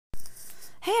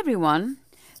Hey everyone.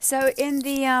 So in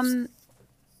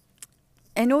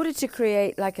order to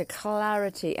create like a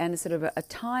clarity and sort of a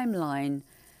timeline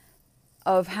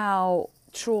of how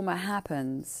trauma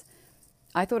happens,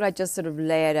 I thought I'd just sort of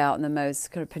lay it out in the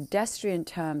most kind of pedestrian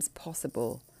terms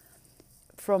possible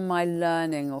from my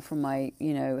learning or from my,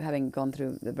 having gone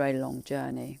through the very long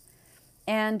journey.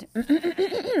 And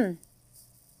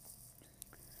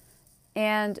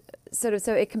and sort of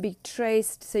so it can be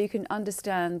traced, so you can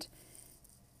understand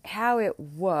how it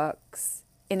works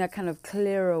in a kind of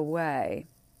clearer way.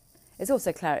 It's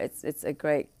also it's a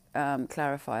great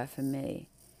clarifier for me,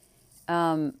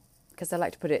 because I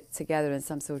like to put it together in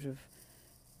some sort of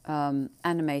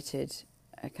animated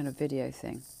kind of video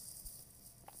thing.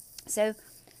 So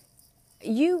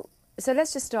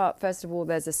let's just start. First of all,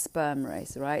 there's a sperm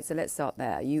race, right? So let's start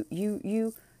there.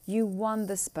 You won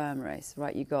the sperm race,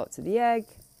 right? You got to the egg,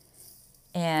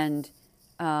 and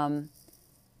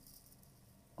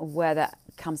where that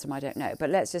comes from, I don't know. But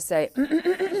let's just say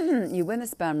you win the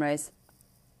sperm race.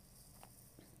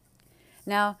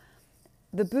 Now,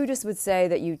 the Buddhists would say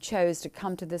that you chose to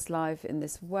come to this life in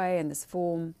this way, in this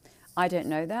form. I don't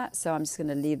know that, so I'm just going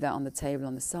to leave that on the table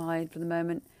on the side for the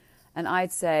moment. And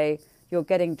I'd say you're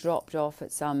getting dropped off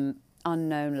at some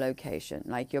unknown location,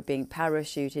 like you're being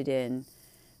parachuted in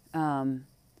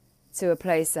to a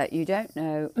place that you don't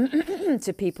know,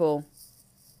 to people,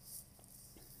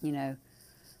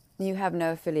 you have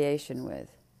no affiliation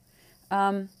with.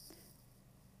 The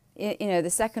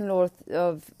second law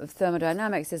of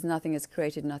thermodynamics is nothing is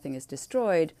created, nothing is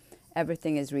destroyed,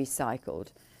 everything is recycled.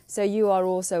 So you are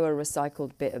also a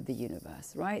recycled bit of the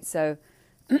universe, right? So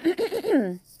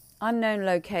unknown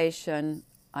location,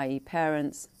 i.e.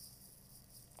 parents,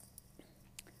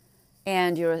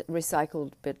 and you're a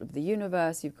recycled bit of the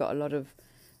universe. You've got a lot of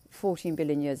 14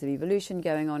 billion years of evolution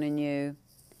going on in you.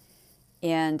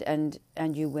 And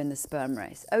you win the sperm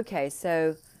race. Okay,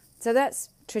 so that's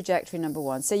trajectory number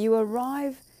one. So you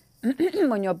arrive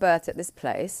on your birth at this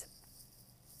place,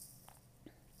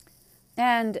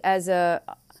 and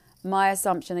my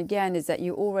assumption again is that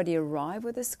you already arrive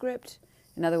with a script.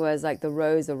 In other words, like the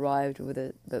rose arrived with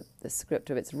the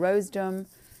script of its rosedom,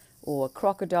 or a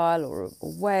crocodile or a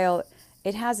whale.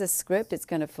 It has a script it's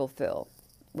going to fulfill,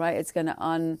 right? It's going to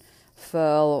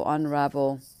unfurl or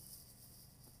unravel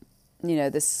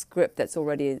the script that's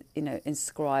already,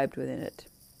 inscribed within it.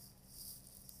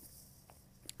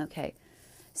 Okay,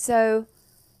 so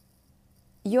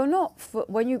you're not,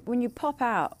 when you pop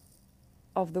out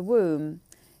of the womb,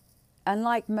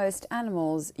 unlike most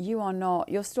animals,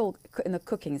 you're still in the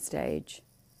cooking stage.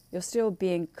 You're still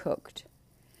being cooked.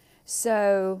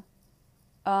 So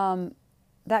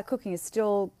that cooking is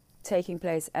still taking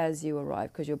place as you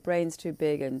arrive, because your brain's too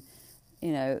big and,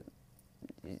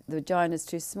 the vagina's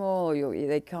too small,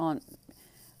 they can't.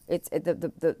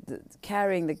 The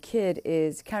carrying the kid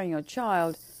is carrying your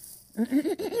child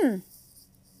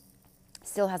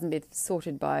still hasn't been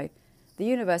sorted by the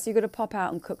universe. You've got to pop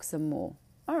out and cook some more.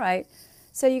 All right,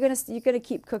 so you're gonna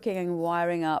keep cooking and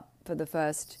wiring up for the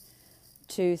first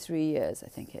 2-3 years. I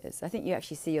think it is. I think you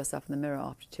actually see yourself in the mirror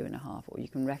after 2.5, or you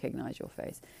can recognize your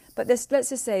face. But let's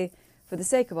just say, for the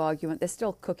sake of argument, there's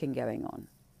still cooking going on.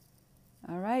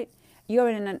 All right.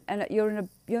 You're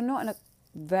not in a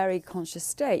very conscious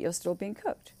state. You're still being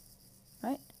cooked,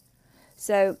 right?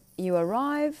 So you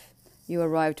arrive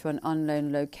to an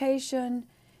unknown location.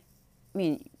 I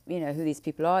mean, who these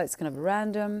people are. It's kind of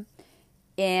random,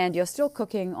 and you're still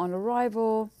cooking on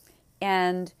arrival.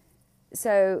 And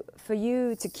so for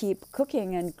you to keep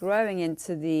cooking and growing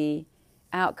into the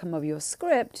outcome of your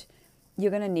script,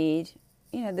 you're going to need,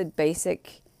 the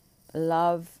basic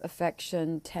love,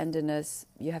 affection, tenderness.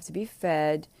 You have to be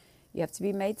fed. You have to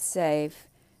be made safe.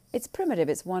 It's primitive.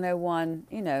 It's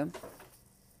 101,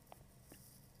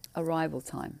 arrival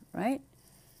time, right?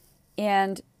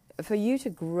 And for you to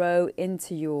grow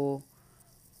into your,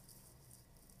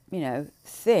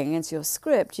 thing, into your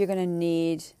script, you're going to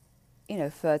need,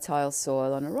 fertile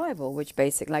soil on arrival, which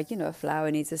basically, like, a flower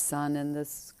needs the sun and the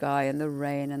sky and the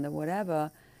rain and the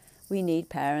whatever. We need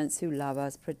parents who love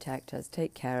us, protect us,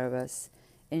 take care of us,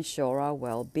 ensure our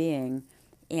well-being,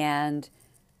 and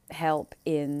help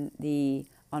in the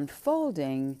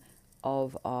unfolding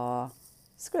of our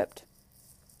script.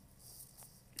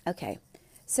 Okay,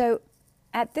 so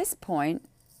at this point,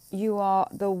 you are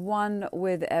the one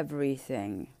with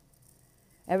everything.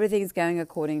 Everything's going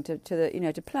according to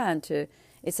the to plan.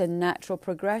 It's a natural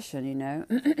progression.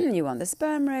 You won the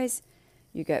sperm race.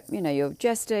 You get, you're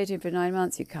gestating for 9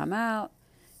 months, you come out,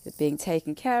 you're being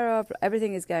taken care of,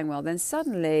 everything is going well. Then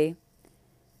suddenly,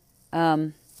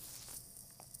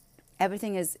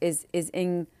 everything is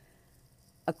in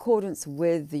accordance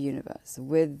with the universe,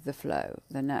 with the flow,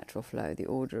 the natural flow, the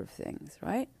order of things,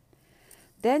 right?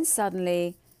 Then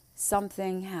suddenly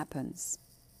something happens.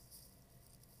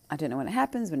 I don't know when it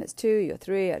happens, when it's 2, you're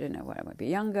 3, I don't know when it might be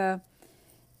younger.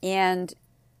 And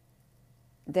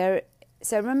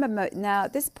so remember now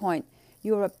at this point,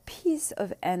 you're a piece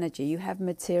of energy. You have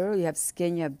material, you have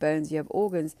skin, you have bones, you have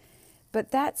organs,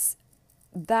 but that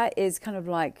is kind of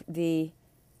like the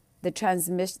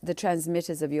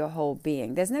transmitters of your whole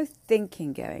being. There's no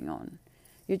thinking going on.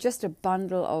 You're just a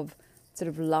bundle of sort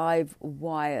of live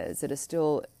wires that are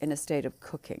still in a state of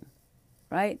cooking,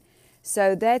 right?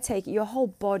 So your whole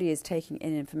body is taking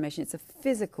in information. It's a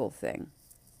physical thing.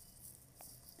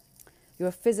 You're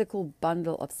a physical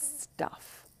bundle of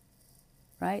stuff,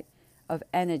 right? Of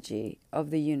energy, of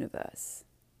the universe.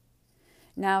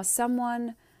 Now,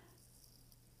 someone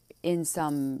in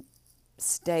some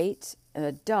state, an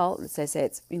adult, let's say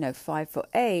it's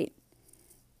 5'8",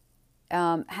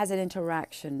 has an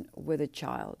interaction with a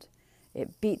child.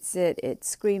 It beats it, it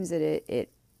screams at it,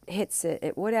 it hits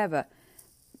it, whatever.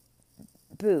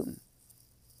 Boom.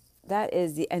 That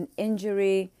is an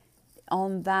injury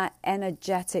on that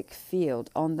energetic field,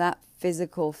 on that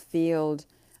physical field,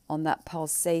 on that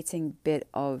pulsating bit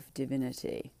of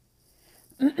divinity.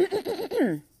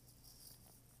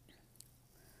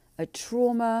 A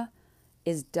trauma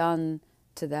is done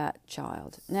to that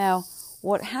child. Now,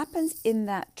 what happens in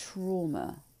that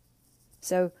trauma?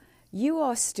 So you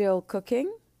are still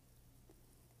cooking.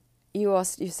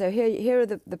 So here are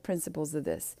the principles of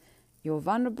this. You're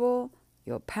vulnerable,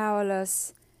 you're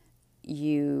powerless,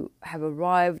 you have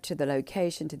arrived to the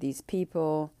location, to these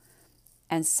people,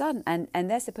 and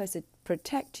they're supposed to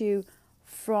protect you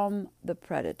from the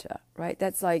predator, right?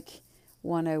 That's like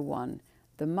 101.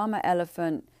 The mama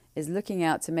elephant is looking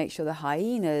out to make sure the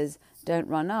hyenas don't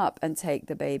run up and take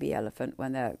the baby elephant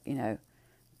when they're,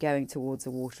 going towards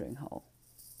a watering hole,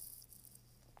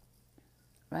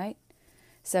 right?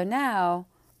 So now,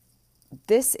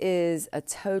 this is a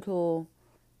total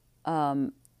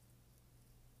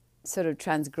sort of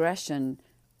transgression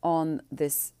on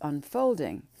this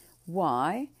unfolding.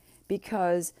 Why?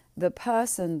 Because the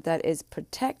person that is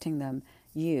protecting them,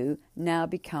 who's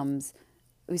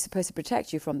supposed to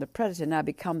protect you from the predator, now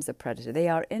becomes a predator. They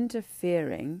are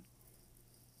interfering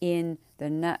in the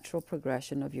natural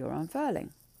progression of your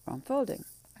unfolding.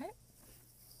 Right?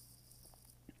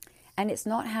 And it's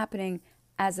not happening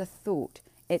as a thought.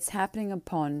 It's happening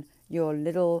upon your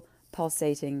little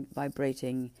pulsating,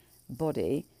 vibrating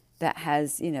body that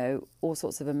has, all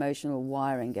sorts of emotional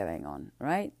wiring going on,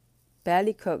 right?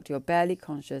 Barely cooked, you're barely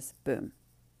conscious, boom.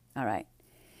 All right.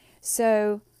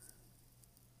 So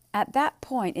at that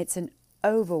point, it's an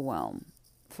overwhelm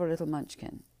for little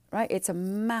Munchkin, right? It's a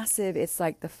massive, it's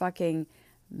like the fucking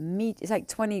it's like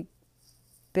 20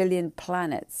 billion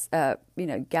planets,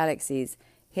 galaxies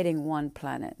hitting one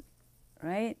planet,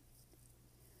 right?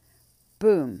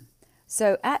 Boom.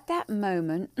 So at that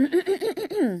moment,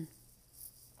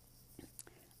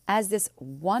 as this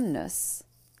oneness,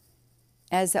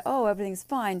 everything's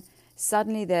fine,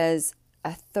 suddenly there's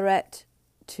a threat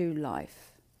to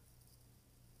life,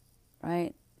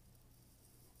 right?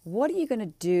 What are you going to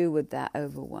do with that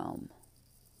overwhelm?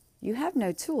 You have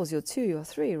no tools. You're 2, you're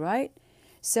 3, right?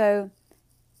 So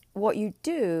what you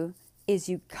do is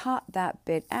you cut that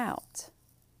bit out,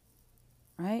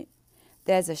 right?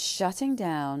 There's a shutting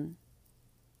down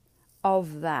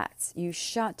of that. You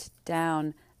shut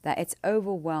down that. It's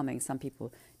overwhelming. Some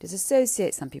people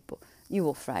disassociate, some people you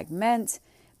will fragment,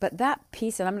 but that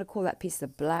piece, and I'm going to call that piece the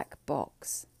black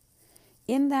box.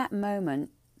 In that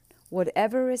moment,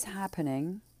 whatever is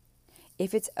happening,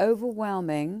 if it's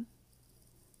overwhelming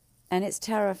and it's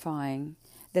terrifying,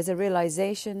 there's a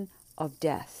realization of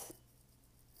death.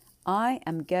 I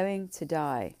am going to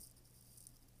die.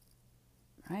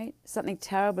 Right? Something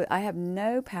terrible. I have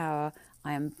no power.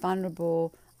 I am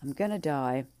vulnerable. I'm going to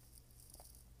die.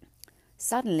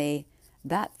 Suddenly,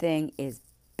 that thing is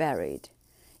buried.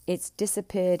 It's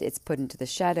disappeared. It's put into the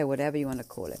shadow, whatever you want to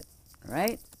call it.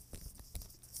 Right?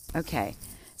 Okay.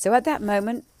 So at that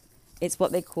moment, it's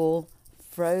what they call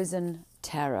frozen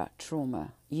terror,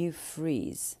 trauma. You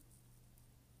freeze.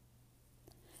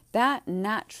 That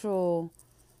natural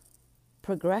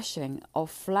progression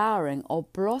of flowering or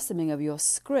blossoming of your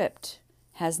script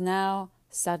has now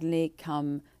suddenly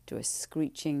come to a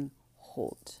screeching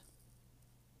halt.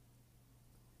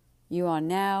 You are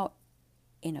now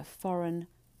in a foreign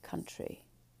country.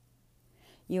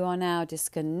 You are now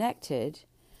disconnected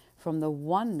from the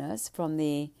oneness, from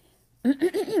the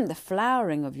the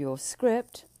flowering of your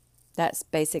script. That's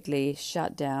basically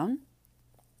shut down.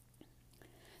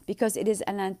 because it is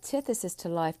an antithesis to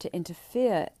life to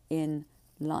interfere in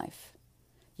life.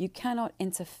 You cannot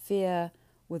interfere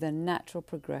with a natural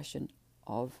progression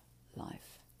of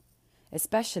life,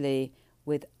 especially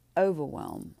with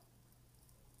overwhelm.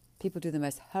 People do the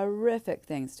most horrific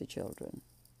things to children,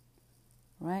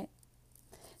 right?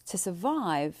 To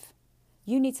survive,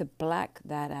 you need to black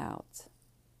that out.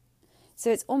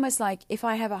 So it's almost like if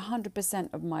I have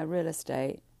 100% of my real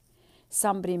estate,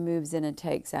 somebody moves in and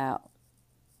takes out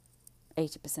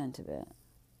 80% of it.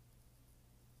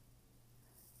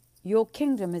 Your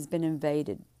kingdom has been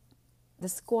invaded. The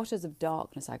squatters of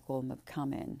darkness, I call them, have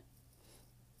come in.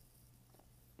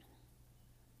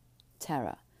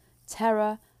 Terror.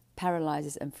 Terror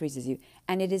paralyzes and freezes you.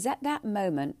 And it is at that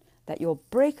moment that your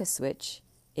breaker switch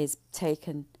is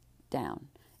taken down.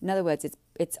 In other words,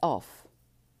 it's off.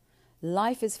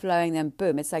 Life is flowing, then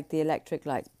boom, it's like the electric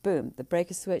lights. Boom, the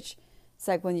breaker switch. It's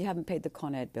like when you haven't paid the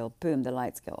Con Ed bill. Boom, the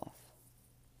lights go off.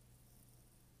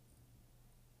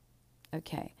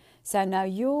 Okay, so now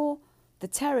the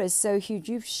terror is so huge,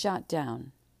 you've shut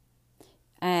down.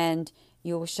 And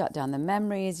you will shut down the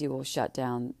memories, you will shut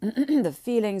down the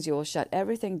feelings, you will shut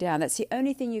everything down. That's the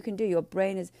only thing you can do. Your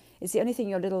brain is the only thing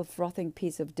your little frothing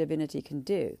piece of divinity can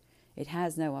do. It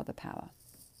has no other power.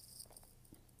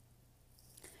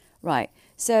 Right,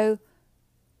 so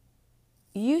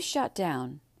you shut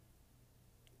down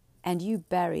and you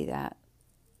bury that.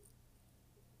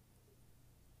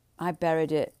 I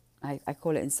buried it. I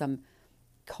call it in some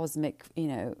cosmic,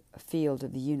 field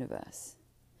of the universe.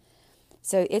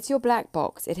 So it's your black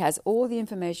box. It has all the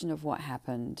information of what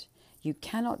happened. You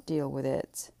cannot deal with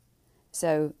it.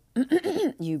 So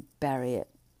you bury it.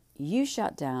 You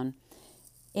shut down.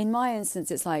 In my instance,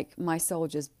 it's like my soul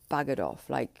just buggered off.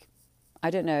 Like,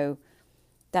 I don't know,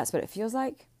 that's what it feels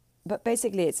like. But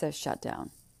basically, it's a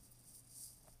shutdown.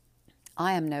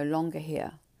 I am no longer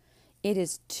here. It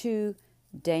is too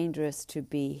dangerous to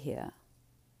be here.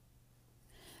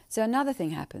 So another thing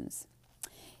happens.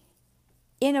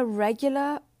 In a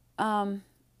regular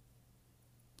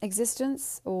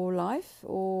existence or life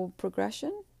or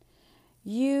progression,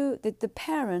 the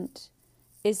parent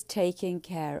is taking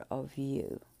care of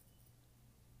you.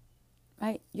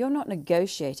 Right? You're not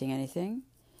negotiating anything.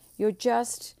 You're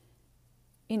just,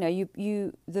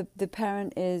 the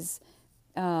parent is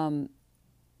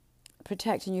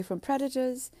protecting you from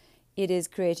predators. It is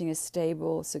creating a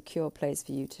stable, secure place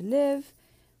for you to live.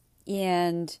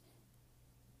 And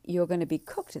you're going to be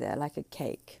cooked there like a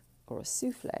cake or a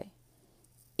souffle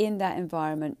in that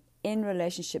environment, in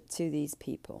relationship to these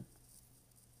people.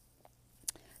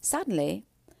 Suddenly,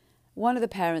 one of the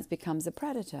parents becomes a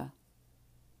predator,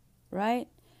 right?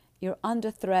 You're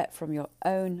under threat from your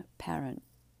own parent.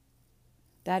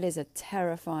 That is a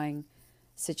terrifying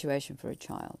situation for a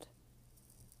child,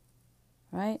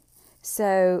 right?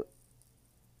 So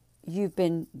you've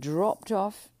been dropped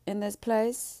off in this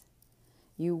place.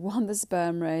 You won the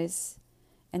sperm race,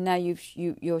 and now you've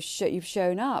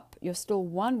shown up. You're still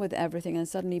one with everything, and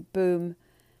suddenly, boom,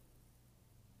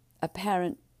 a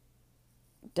parent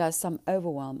does some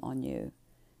overwhelm on you,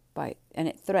 and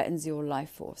it threatens your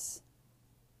life force.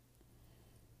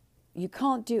 You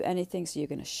can't do anything, so you're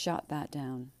going to shut that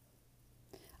down.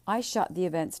 I shut the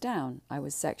events down. I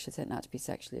was sent out to be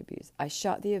sexually abused. I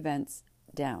shut the events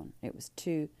down. It was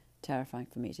too terrifying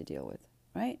for me to deal with,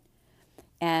 right?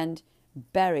 And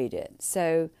buried it.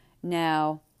 So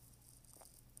now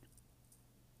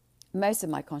most of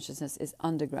my consciousness is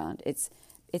underground. It's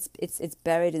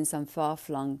buried in some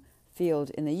far-flung field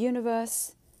in the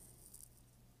universe.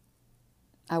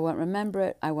 I won't remember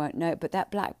it, I won't know it, but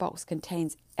that black box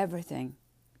contains everything.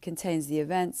 Contains the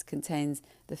events, contains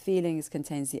the feelings,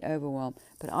 contains the overwhelm,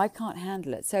 but I can't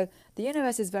handle it. So the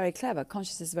universe is very clever,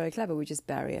 consciousness is very clever, we just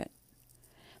bury it.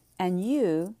 And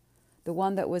you, the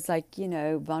one that was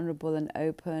vulnerable and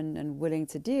open and willing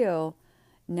to deal,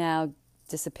 now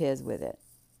disappears with it.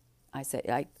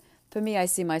 For me, I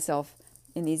see myself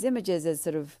in these images as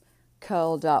sort of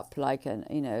curled up like an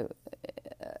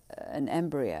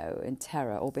embryo in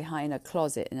terror, or behind a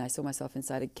closet, and I saw myself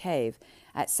inside a cave.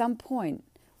 At some point,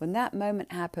 when that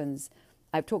moment happens,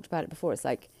 I've talked about it before, it's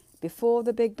like before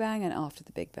the Big Bang and after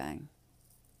the Big Bang.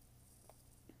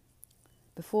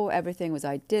 Before, everything was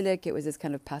idyllic. It was this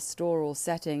kind of pastoral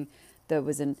setting. There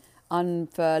was an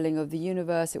unfurling of the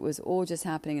universe. It was all just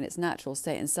happening in its natural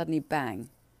state, and suddenly, bang,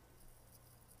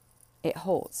 it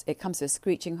halts. It comes to a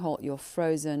screeching halt. You're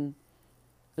frozen.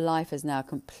 Life is now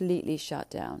completely shut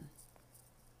down.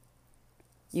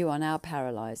 You are now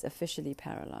paralyzed, officially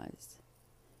paralyzed.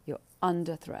 You're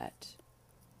under threat.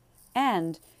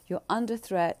 And you're under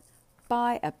threat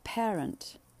by a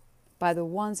parent by the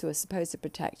ones who are supposed to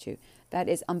protect you. That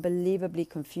is unbelievably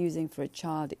confusing for a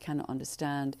child. It cannot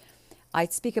understand. I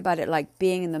speak about it like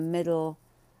being in the middle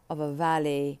of a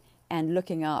valley and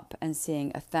looking up and seeing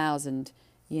 1,000,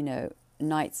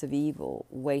 knights of evil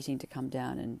waiting to come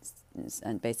down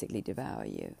and basically devour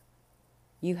you.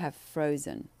 You have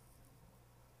frozen.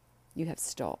 You have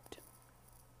stopped.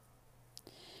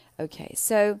 Okay,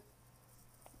 so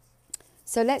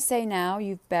let's say now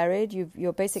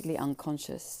you're basically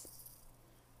unconscious,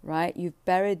 right? You've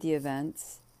buried the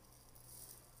events.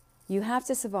 You have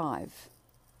to survive,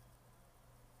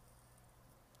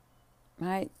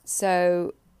 right?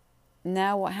 So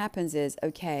now what happens is,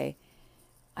 okay,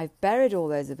 I've buried all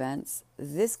those events.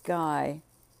 This guy,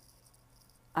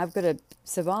 I've got to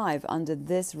survive under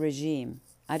this regime.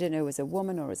 I don't know, it was a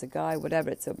woman or it's a guy, whatever,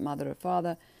 it's a mother or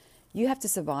father. You have to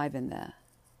survive in there.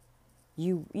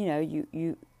 You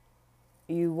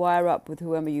wire up with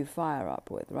whoever you fire up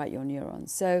with, right? Your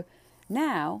neurons. So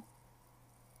now,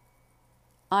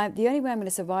 the only way I'm going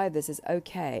to survive this is,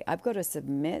 okay, I've got to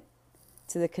submit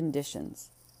to the conditions,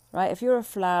 right? If you're a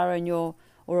flower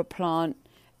or a plant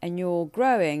and you're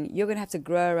growing, you're going to have to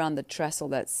grow around the trestle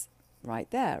that's right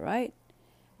there, right?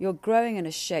 You're growing in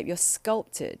a shape. You're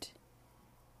sculpted.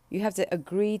 You have to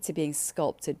agree to being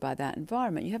sculpted by that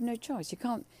environment. You have no choice. You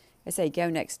can't, let's say, go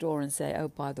next door and say, oh,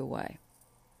 by the way,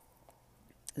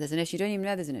 there's an issue. You don't even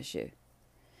know there's an issue.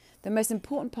 The most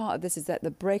important part of this is that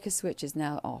the breaker switch is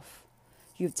now off.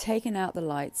 You've taken out the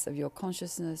lights of your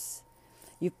consciousness.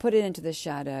 You've put it into the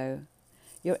shadow.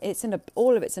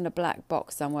 All of it's in a black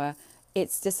box somewhere.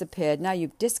 It's disappeared. Now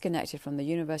you've disconnected from the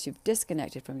universe. You've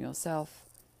disconnected from yourself.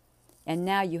 And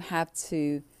now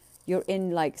you're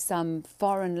in like some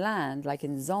foreign land, like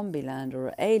in zombie land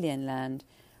or alien land,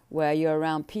 where you're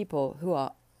around people who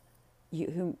are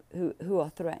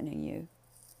threatening you.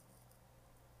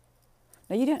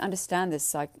 Now you don't understand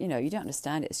this, you don't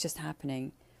understand it. It's just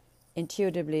happening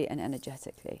intuitively and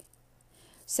energetically.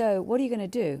 So what are you going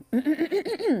to do?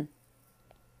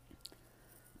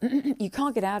 You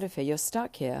can't get out of here. You're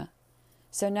stuck here.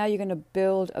 So now you're going to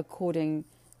build according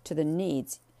to the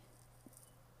needs.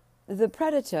 The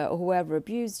predator or whoever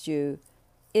abused you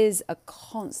is a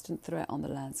constant threat on the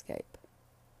landscape.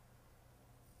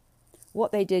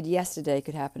 What they did yesterday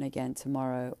could happen again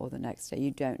tomorrow or the next day.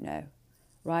 You don't know,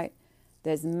 right?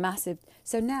 There's massive...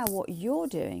 So now what you're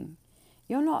doing,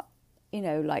 you're not,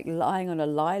 like lying on a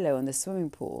lilo in the swimming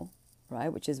pool,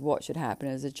 right? Which is what should happen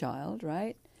as a child,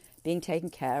 right? Being taken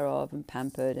care of and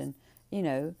pampered and,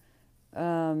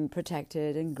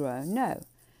 protected and grown. No.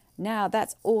 Now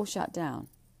that's all shut down.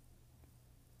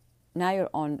 Now you're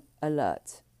on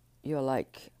alert. You're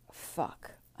like,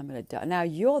 fuck, I'm going to die. Now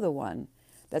you're the one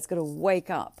that's going to wake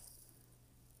up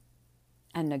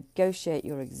and negotiate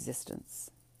your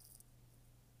existence.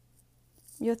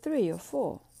 You're 3, you're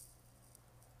 4.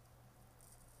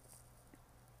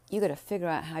 You got to figure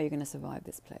out how you're going to survive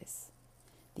this place.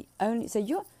 So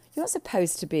you're not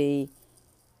supposed to be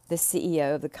the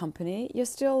CEO of the company. You're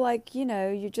still like,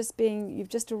 you've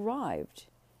just arrived,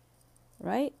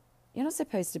 right? You're not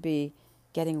supposed to be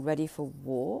getting ready for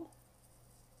war.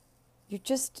 You're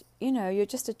just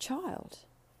a child.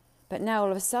 But now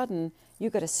all of a sudden,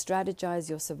 you've got to strategize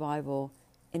your survival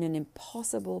in an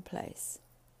impossible place.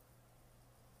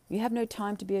 You have no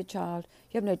time to be a child.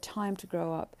 You have no time to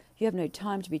grow up. You have no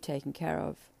time to be taken care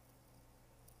of.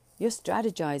 You're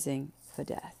strategizing for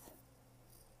death.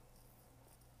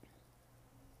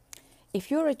 If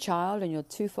you're a child and you're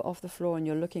 2 foot off the floor and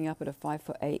you're looking up at a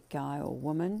 5'8" guy or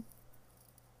woman,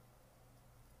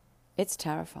 it's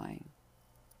terrifying,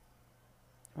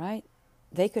 right?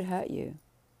 They could hurt you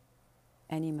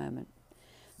any moment.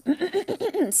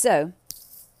 So,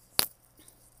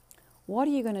 what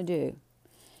are you going to do?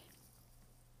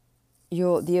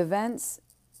 The events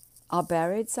are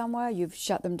buried somewhere. You've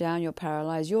shut them down. You're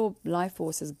paralyzed. Your life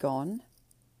force is gone.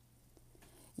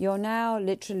 You're now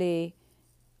literally...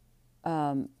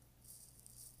 you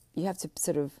have to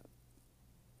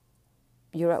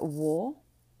you're at war,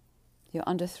 you're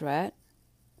under threat,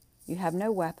 you have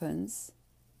no weapons,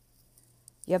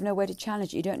 you have no way to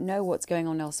challenge it, you don't know what's going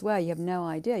on elsewhere, you have no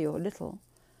idea, you're little.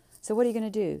 So what are you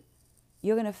going to do?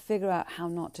 You're going to figure out how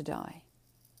not to die.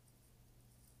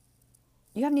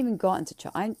 You haven't even gotten to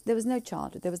childhood. There was no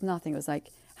childhood, there was nothing. It was like,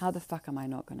 how the fuck am I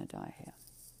not going to die here?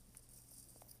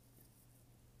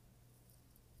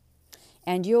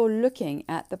 And you're looking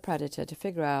at the predator to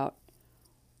figure out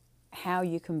how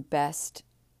you can best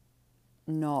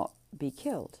not be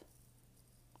killed.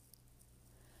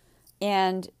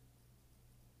 And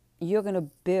you're going to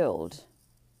build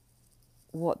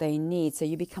what they need. So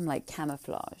you become like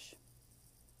camouflage.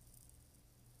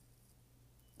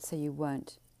 so you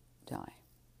won't die.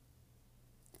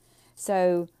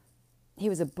 So he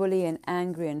was a bully and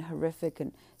angry and horrific,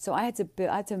 and so I had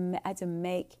to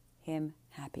make him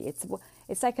happy. It's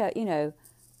like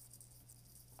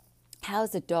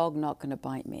how's the dog not going to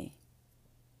bite me?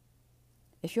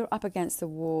 If you're up against the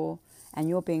wall and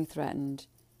you're being threatened,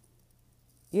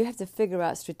 you have to figure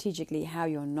out strategically how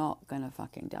you're not going to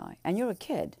fucking die. And you're a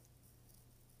kid.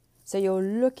 So you're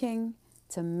looking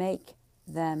to make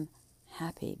them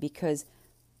happy because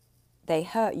they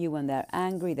hurt you when they're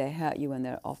angry, they hurt you when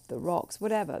they're off the rocks,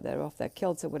 whatever, they're off their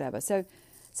kilter, whatever. So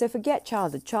forget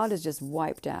childhood. Childhood is just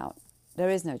wiped out. There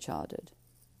is no childhood.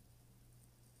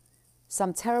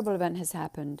 Some terrible event has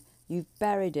happened. You've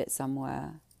buried it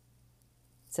somewhere.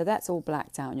 So that's all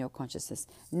blacked out in your consciousness.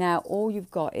 Now all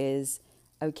you've got is,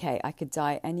 okay, I could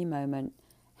die any moment.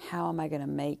 How am I going to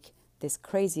make this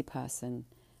crazy person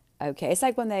okay? It's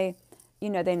like when they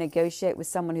negotiate with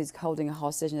someone who's holding a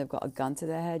hostage and they've got a gun to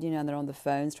their head, and they're on the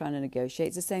phones trying to negotiate.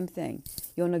 It's the same thing.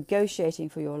 You're negotiating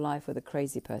for your life with a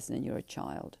crazy person and you're a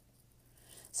child.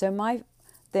 So my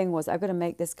thing was, I've got to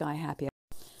make this guy happy.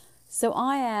 So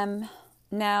I am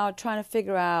now trying to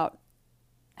figure out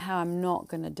how I'm not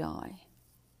going to die.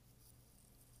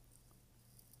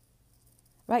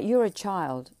 Right? You're a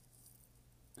child,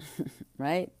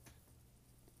 right?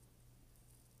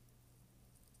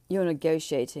 You're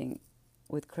negotiating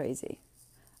with crazy.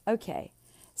 Okay,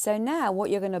 so now what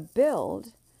you're going to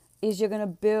build is you're going to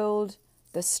build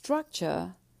the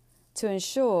structure to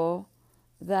ensure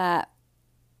that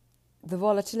the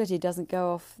volatility doesn't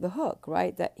go off the hook,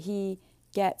 right? That he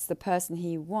gets the person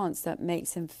he wants that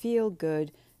makes him feel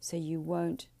good so you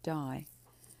won't die.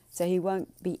 So he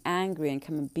won't be angry and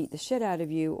come and beat the shit out of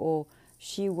you, or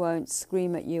she won't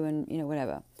scream at you and,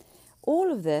 whatever. All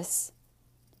of this,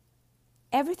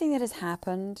 everything that has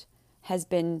happened has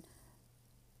been,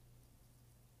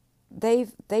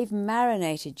 they've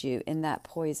marinated you in that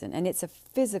poison, and it's a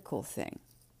physical thing.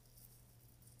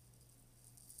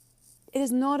 It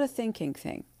is not a thinking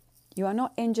thing. You are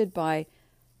not injured by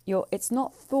it's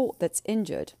not thought that's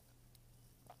injured.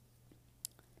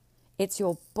 It's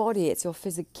your body, it's your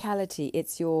physicality,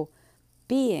 it's your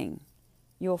being,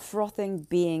 your frothing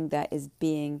being that is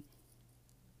being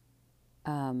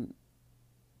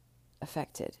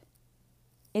affected.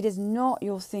 It is not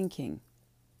your thinking.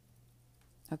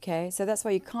 Okay? So that's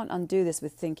why you can't undo this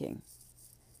with thinking.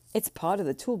 It's part of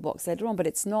the toolbox later on, but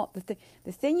it's not the thing.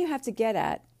 The thing you have to get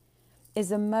at is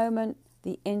the moment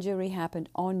the injury happened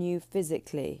on you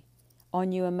physically,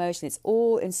 on you emotionally. It's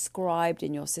all inscribed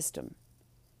in your system.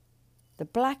 The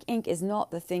black ink is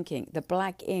not the thinking. The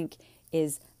black ink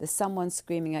is the someone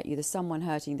screaming at you, the someone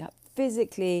hurting. That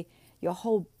physically, your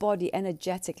whole body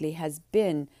energetically has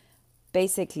been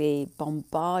basically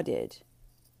bombarded,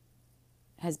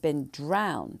 has been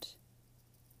drowned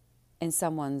in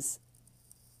someone's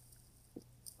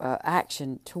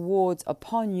action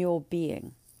upon your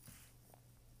being.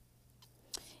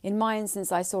 In my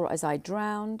instance, I saw it as I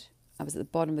drowned. I was at the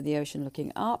bottom of the ocean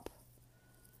looking up.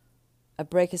 A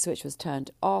breaker switch was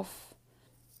turned off.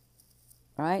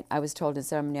 Right? I was told in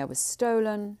ceremony I was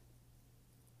stolen.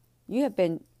 You've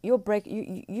been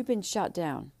shut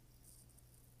down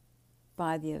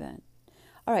by the event.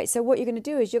 All right. So what you're going to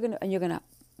do is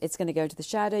it's going to go into the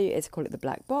shadow. It's called it the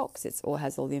black box. It all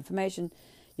has all the information.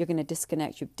 You're going to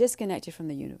disconnect. You've disconnected from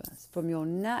the universe, from your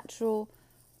natural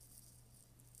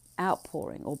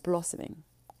outpouring or blossoming.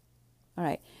 All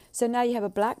right. So now you have a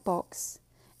black box,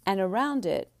 and around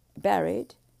it,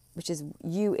 buried, which is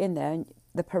you in there,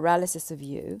 the paralysis of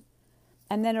you,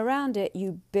 and then around it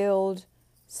you build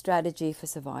strategy for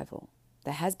survival.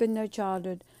 There has been no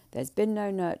childhood. There's been no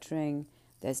nurturing.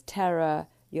 There's terror.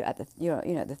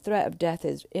 The threat of death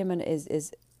is imminent,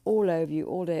 is all over you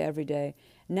all day, every day.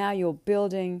 Now you're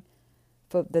building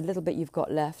for the little bit you've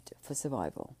got left for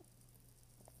survival.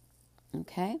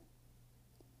 Okay?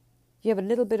 You have a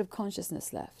little bit of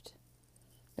consciousness left.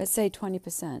 Let's say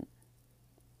 20%.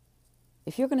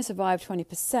 If you're going to survive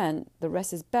 20%, the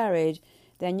rest is buried,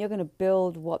 then you're going to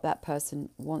build what that person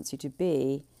wants you to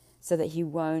be so that he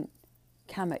won't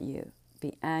come at you,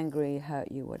 be angry,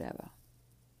 hurt you, whatever.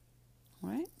 All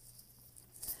right?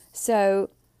 So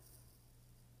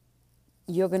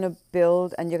you're going to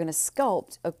build and you're going to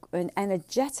sculpt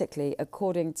energetically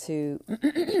according to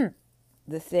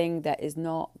the thing that is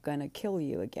not going to kill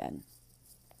you again.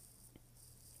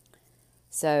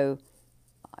 So,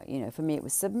 for me it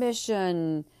was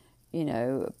submission,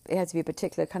 it had to be a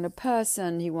particular kind of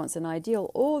person, he wants an ideal,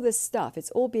 all this stuff.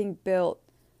 It's all being built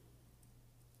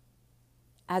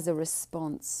as a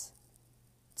response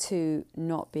to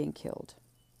not being killed.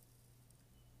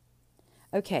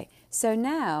 Okay, so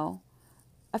now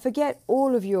I forget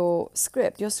all of your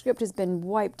script. Your script has been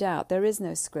wiped out. There is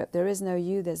no script. There is no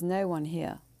you. There's no one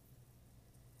here.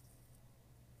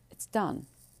 It's done.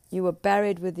 You were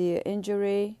buried with the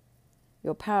injury.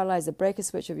 You're paralyzed. The breaker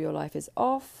switch of your life is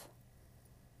off.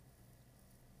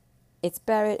 It's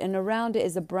buried, and around it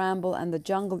is a bramble and the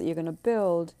jungle that you're going to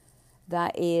build.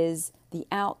 That is the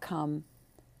outcome.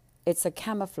 It's a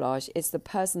camouflage. It's the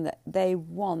person that they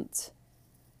want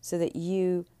so that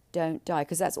you don't die.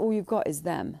 Because that's all you've got is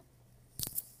them.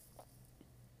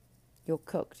 You're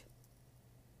cooked.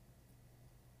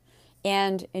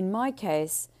 And in my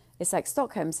case, it's like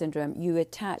Stockholm Syndrome. You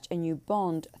attach and you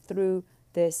bond through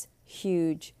this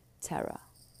huge terror.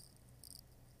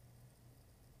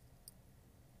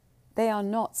 They are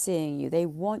not seeing you. They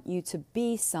want you to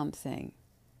be something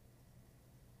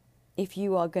if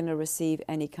you are going to receive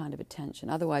any kind of attention.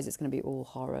 Otherwise, it's going to be all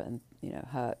horror and,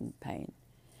 hurt and pain.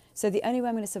 So the only way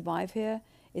I'm going to survive here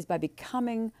is by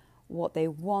becoming what they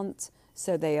want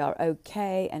so they are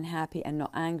okay and happy and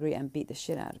not angry and beat the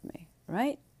shit out of me,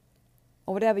 right?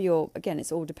 Or whatever again,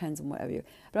 it all depends on whatever you,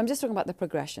 but I'm just talking about the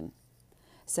progression.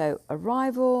 So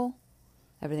arrival,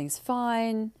 everything's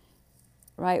fine,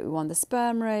 right? We won the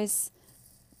sperm race,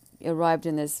 arrived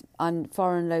in this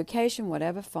foreign location,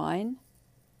 whatever, fine.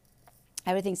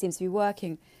 Everything seems to be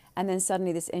working. And then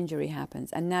suddenly this injury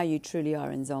happens. And now you truly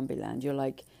are in zombie land. You're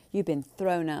like, you've been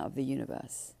thrown out of the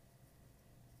universe.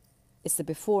 It's the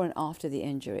before and after the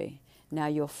injury. Now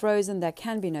you're frozen. There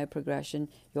can be no progression.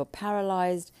 You're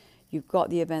paralyzed. You've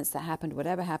got the events that happened,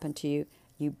 whatever happened to you.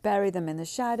 You bury them in the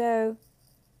shadow.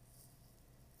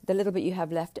 The little bit you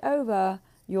have left over,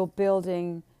 you're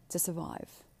building to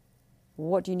survive.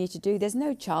 What do you need to do? There's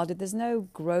no childhood, there's no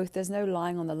growth, there's no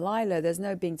lying on the lilo, there's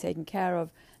no being taken care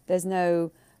of, there's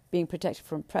no being protected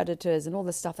from predators and all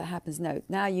the stuff that happens. No,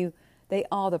 now they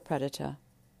are the predator.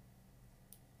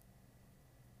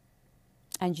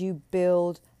 And you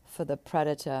build for the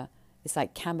predator. It's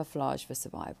like camouflage for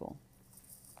survival.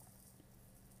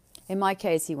 In my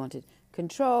case, he wanted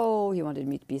control, he wanted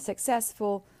me to be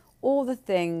successful, all the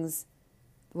things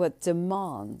were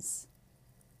demands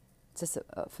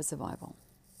for survival.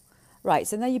 Right,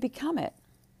 so now you become it.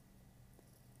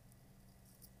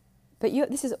 But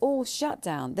this is all shut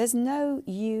down. There's no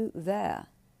you there.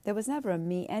 There was never a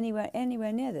me anywhere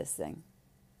near this thing.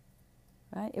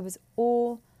 Right? It was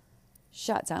all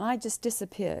shut down. I just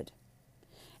disappeared.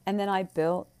 And then I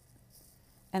built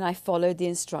and I followed the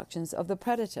instructions of the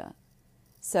predator.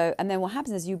 So, and then what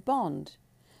happens is you bond.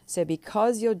 So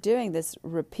because you're doing this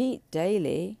repeat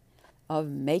daily of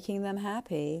making them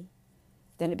happy,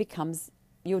 then it becomes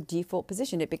your default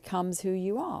position. It becomes who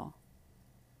you are.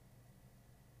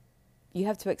 You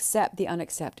have to accept the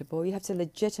unacceptable. You have to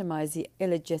legitimize the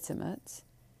illegitimate.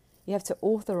 You have to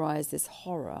authorize this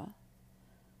horror.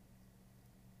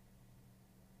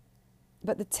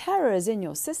 But the terror is in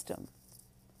your system.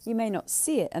 You may not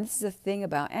see it. And this is the thing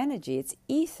about energy. It's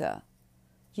ether.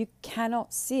 You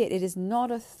cannot see it. It is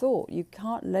not a thought. You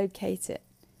can't locate it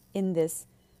in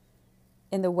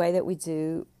the way that we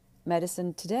do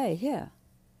medicine today here,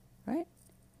 right?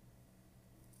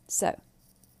 So,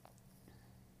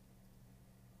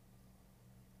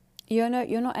 you're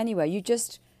not anywhere. You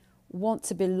just want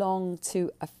to belong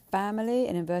to a family,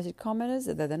 in inverted commas,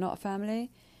 though they're not a family.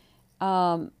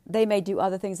 They may do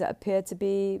other things that appear to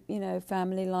be,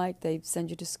 family-like. They send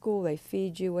you to school, they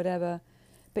feed you, whatever.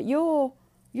 But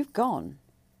you've gone.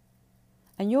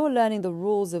 And you're learning the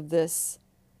rules of this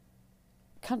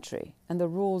country. And the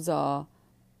rules are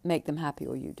make them happy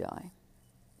or you die.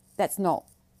 That's not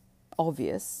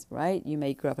obvious, right? You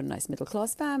may grow up in a nice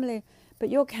middle-class family, but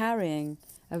you're carrying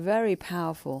a very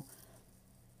powerful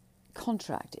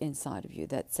contract inside of you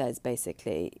that says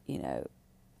basically,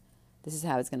 this is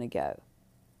how it's going to go.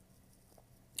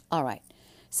 All right.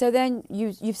 So then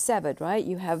you've severed, right?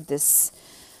 You have this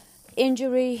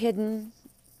injury hidden,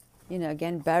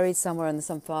 again, buried somewhere in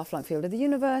some far-flung field of the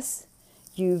universe.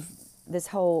 You've this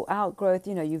whole outgrowth,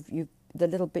 you've the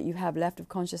little bit you have left of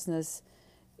consciousness.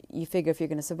 You figure if you're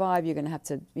going to survive, you're going to have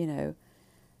to,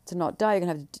 to not die, you're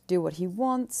going to have to do what he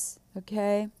wants,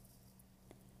 okay?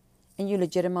 And you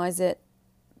legitimize it.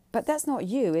 But that's not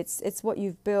you. It's what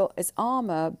you've built. It's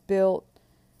armor built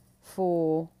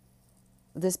for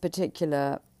this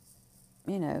particular,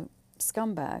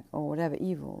 scumbag or whatever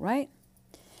evil, right?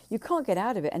 You can't get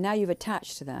out of it. And now you've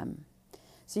attached to them.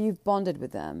 So you've bonded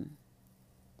with them.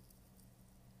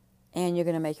 And you're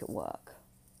going to make it work.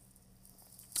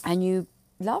 And you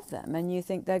love them. And you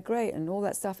think they're great and all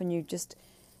that stuff. And you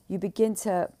begin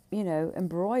to,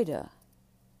 embroider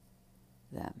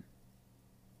them.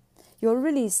 You're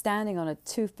really standing on a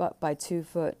 2 foot by 2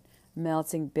 foot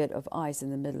melting bit of ice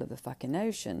in the middle of the fucking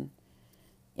ocean.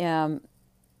 And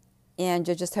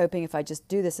you're just hoping if I just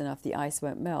do this enough, the ice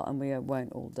won't melt and we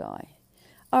won't all die.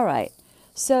 All right.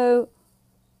 So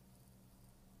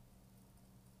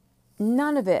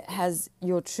none of it has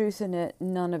your truth in it.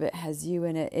 None of it has you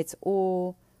in it. It's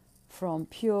all from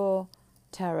pure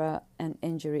terror and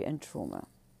injury and trauma.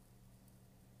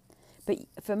 But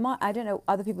I don't know,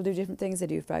 other people do different things. They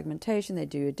do fragmentation, they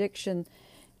do addiction.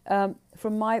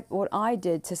 What I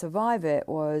did to survive it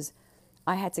was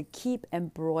I had to keep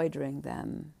embroidering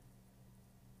them.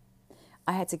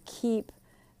 I had to keep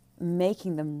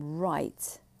making them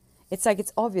right. It's like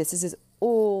it's obvious, this is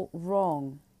all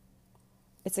wrong.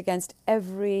 It's against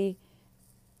every,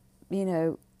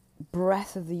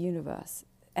 breath of the universe.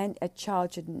 And a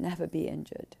child should never be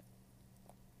injured.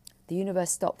 The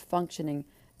universe stopped functioning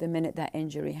the minute that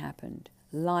injury happened.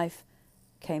 Life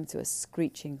came to a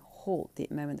screeching halt the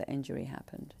moment that injury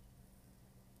happened.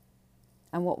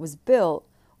 And what was built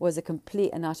was a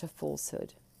complete and utter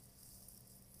falsehood,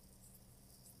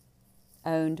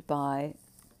 owned by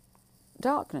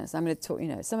darkness. I'm going to talk,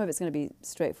 some of it's going to be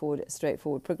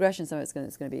straightforward progression. Some of it's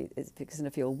going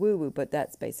to feel woo-woo, but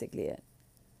that's basically it.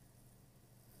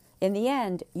 In the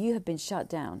end, you have been shut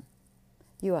down.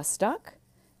 You are stuck.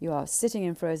 You are sitting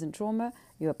in frozen trauma.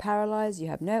 You are paralyzed. You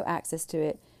have no access to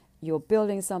it. You're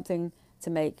building something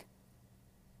to make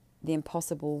the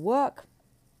impossible work.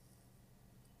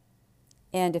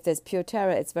 And if there's pure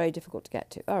terror, it's very difficult to get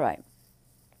to. All right.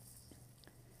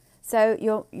 So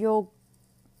you're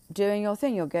doing your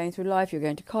thing. You're going through life. You're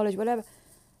going to college, whatever.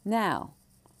 Now,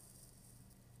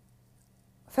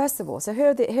 first of all, so here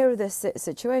are the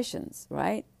situations,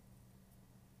 right?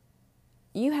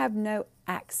 You have no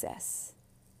access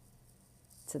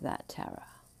to that terror.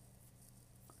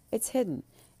 It's hidden.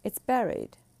 It's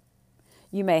buried.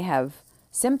 You may have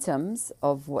symptoms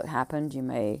of what happened. You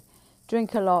may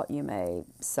drink a lot. You may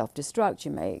self-destruct.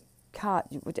 You may cut.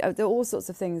 There are all sorts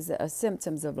of things that are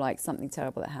symptoms of like something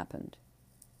terrible that happened.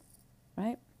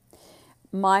 Right?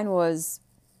 Mine was,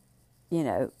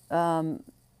 a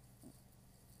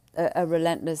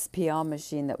relentless PR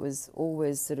machine that was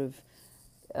always sort of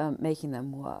making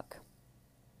them work.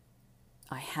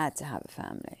 I had to have a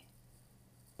family.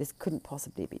 This couldn't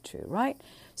possibly be true, right?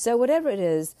 So whatever it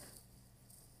is,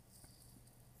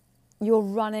 you're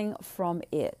running from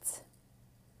it.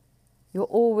 You're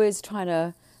always trying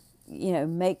to,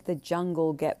 make the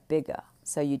jungle get bigger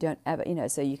so you don't ever,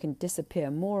 so you can disappear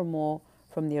more and more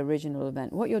from the original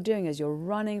event. What you're doing is you're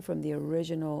running from the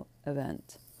original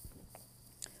event.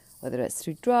 Whether it's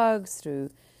through drugs,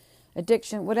 through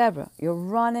addiction, whatever. You're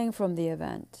running from the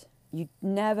event. You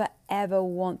never, ever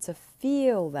want to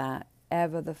feel that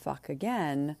ever the fuck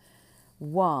again.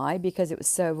 Why? Because it was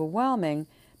so overwhelming,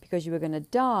 because you were going to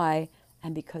die,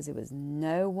 and because there was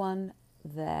no one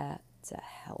there to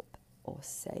help or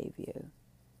save you.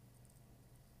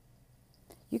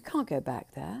 You can't go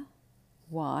back there.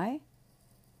 Why?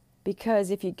 Because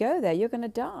if you go there, you're going to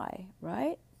die,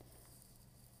 right?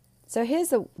 So here's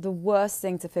the worst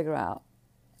thing to figure out.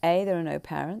 A, there are no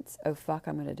parents. Oh, fuck,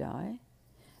 I'm going to die.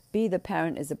 B, the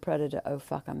parent is a predator. Oh,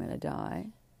 fuck, I'm going to die.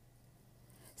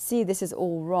 C, this is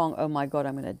all wrong. Oh, my God,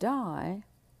 I'm going to die.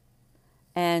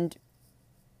 And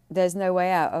there's no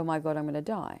way out. Oh, my God, I'm going to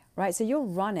die. Right? So you're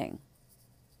running.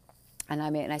 And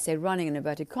I say running in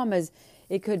inverted commas.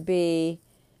 It could be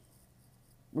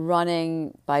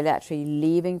running by literally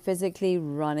leaving physically,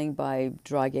 running by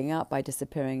dragging up, by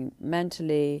disappearing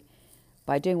mentally,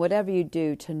 by doing whatever you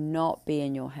do to not be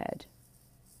in your head.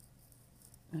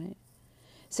 Right?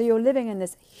 So you're living in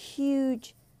this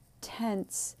huge,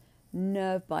 tense,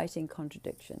 nerve-biting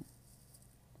contradiction.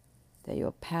 They're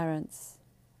your parents.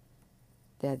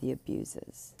 They're the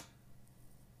abusers.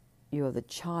 You're the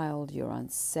child. You're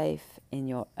unsafe in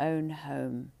your own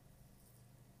home.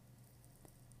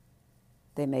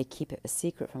 They may keep it a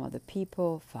secret from other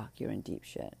people. Fuck, you're in deep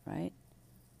shit, right?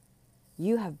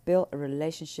 You have built a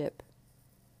relationship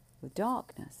with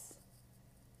darkness.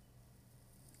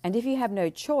 And if you have no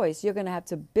choice, you're going to have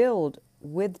to build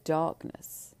with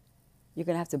darkness. You're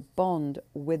going to have to bond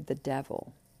with the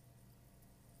devil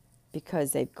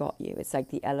because they've got you. It's like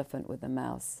the elephant with the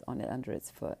mouse on it under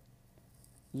its foot.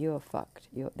 You're fucked.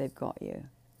 They've got you.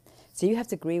 So you have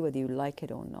to agree whether you like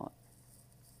it or not.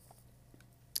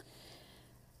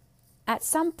 At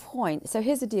some point, so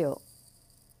here's the deal.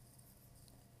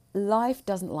 Life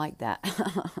doesn't like that,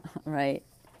 right?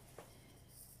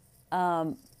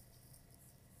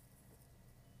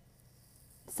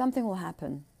 Something will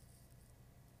happen.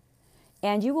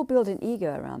 And you will build an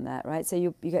ego around that, right? So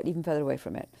you get even further away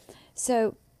from it.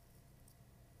 So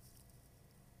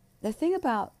the thing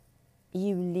about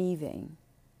you leaving,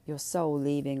 your soul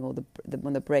leaving, or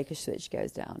when the breaker switch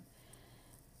goes down,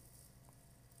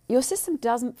 your system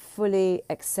doesn't fully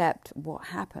accept what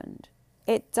happened.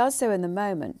 It does so in the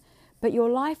moment, but your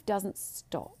life doesn't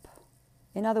stop.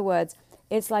 In other words,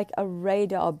 it's like a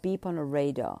radar, a beep on a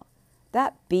radar.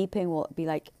 That beeping will be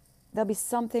like, there'll be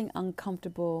something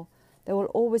uncomfortable. There will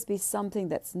always be something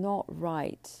that's not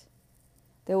right.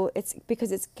 It's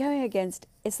because it's going against,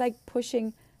 it's like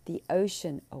pushing the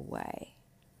ocean away.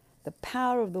 The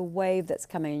power of the wave that's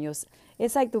coming in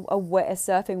it's like a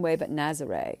surfing wave at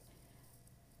Nazaré.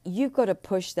 You've got to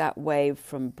push that wave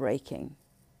from breaking.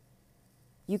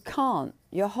 You can't.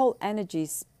 Your whole energy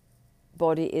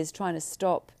body is trying to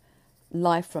stop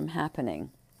life from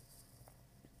happening.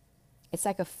 It's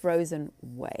like a frozen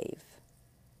wave.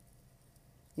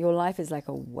 Your life is like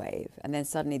a wave, and then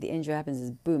suddenly the injury happens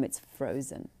is boom, it's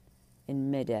frozen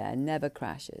in midair, never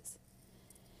crashes.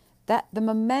 The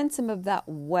momentum of that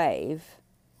wave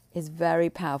is very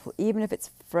powerful, even if it's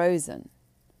frozen.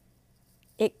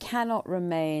 It cannot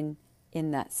remain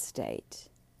in that state.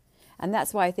 And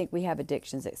that's why I think we have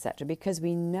addictions, etc., because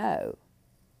we know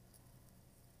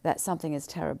that something is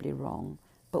terribly wrong,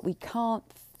 but we can't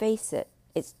face it.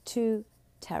 It's too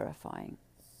terrifying.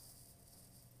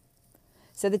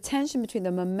 So the tension between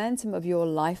the momentum of your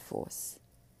life force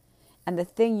and the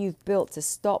thing you've built to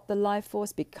stop the life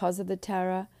force because of the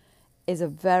terror is a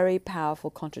very powerful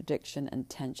contradiction and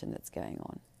tension that's going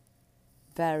on.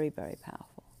 Very, very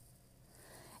powerful.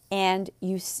 And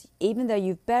even though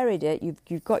you've buried it,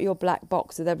 you've got your black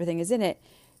box with everything is in it,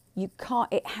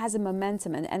 it has a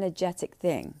momentum, an energetic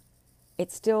thing.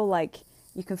 It's still like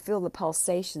you can feel the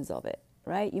pulsations of it,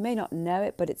 right? You may not know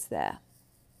it, but it's there.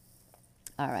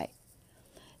 All right.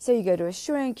 So you go to a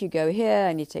shrink, you go here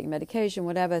and you take medication,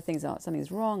 whatever,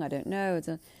 something's wrong, I don't know,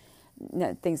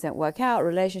 things don't work out,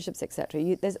 relationships,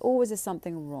 etc. There's always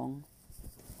something wrong.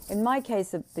 In my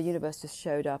case, the universe just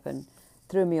showed up and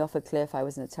threw me off a cliff. I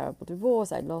was in a terrible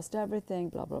divorce, I'd lost everything,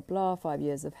 blah, blah, blah, 5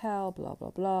 years of hell, blah, blah,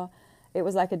 blah. It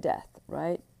was like a death,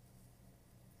 right?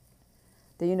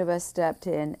 The universe stepped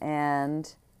in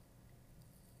and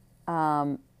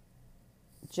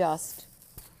just...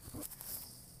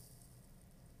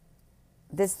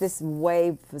 This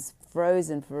wave was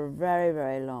frozen for a very,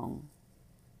 very long.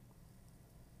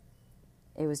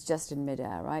 It was just in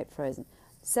midair, right? Frozen.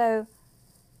 So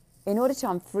in order to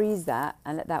unfreeze that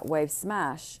and let that wave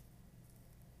smash,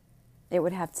 it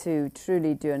would have to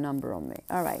truly do a number on me.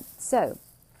 All right. So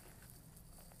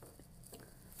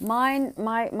my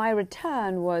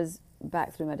return was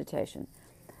back through meditation.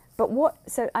 But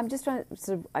so I'm just trying to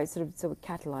sort of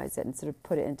catalyze it and sort of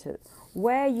put it into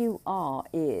where you are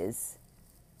is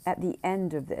at the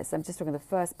end of this. I'm just talking the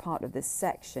first part of this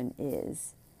section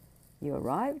is you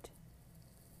arrived,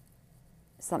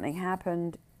 something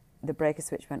happened, the breaker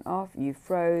switch went off, you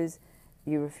froze,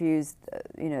 you refused,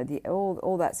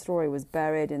 all that story was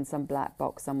buried in some black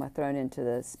box somewhere, thrown into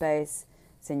the space.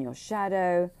 It's in your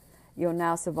shadow. You're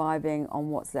now surviving on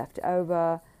what's left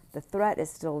over. The threat is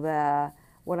still there.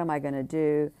 What am I going to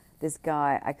do? This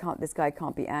guy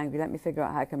can't be angry. Let me figure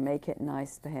out how I can make it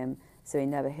nice for him so he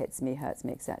never hits me, hurts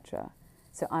me, etc.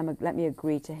 So let me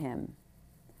agree to him.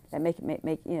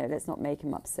 Let's not make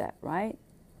him upset, right?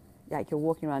 Like you're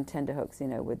walking around tenterhooks,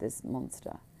 with this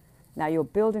monster. Now you're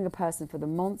building a person for the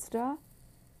monster,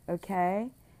 okay?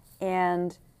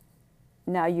 And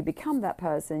now you become that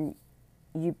person.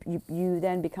 You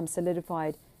then become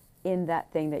solidified in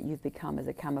that thing that you've become as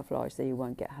a camouflage so you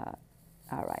won't get hurt.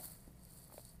 All right.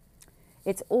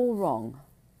 It's all wrong.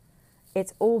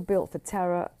 It's all built for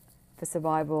terror, for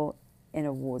survival in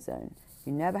a war zone.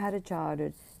 You never had a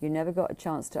childhood. You never got a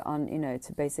chance to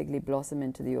to basically blossom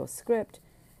into your script.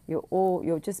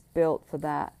 You're just built for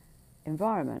that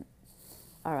environment.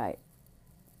 All right.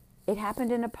 It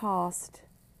happened in the past.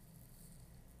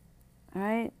 All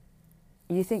right.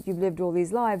 You think you've lived all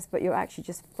these lives, but you're actually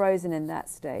just frozen in that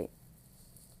state.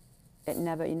 You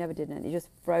never did anything. You're just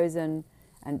frozen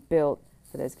and built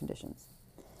for those conditions.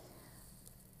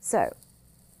 So,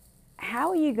 how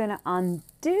are you going to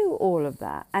undo all of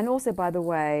that? And also, by the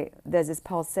way, there's this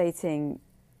pulsating,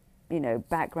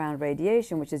 background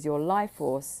radiation, which is your life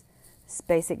force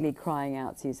basically crying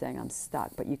out to you saying, I'm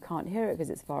stuck, but you can't hear it because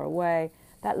it's far away.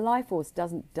 That life force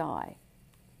doesn't die.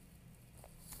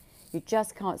 You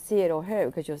just can't see it or hear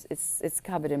it because it's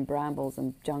covered in brambles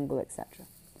and jungle, etc.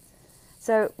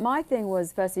 So my thing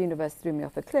was, first the universe threw me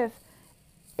off a cliff.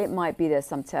 It might be there's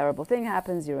some terrible thing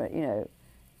happens. You're in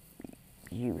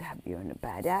a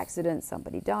bad accident.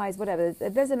 Somebody dies. Whatever.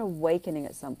 There's an awakening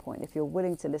at some point if you're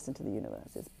willing to listen to the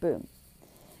universe. It's boom.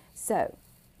 So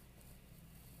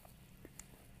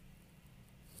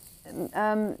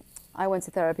I went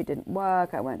to therapy, didn't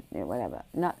work. I went, whatever.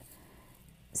 Not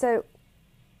so.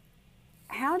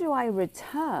 How do I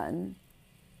return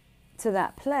to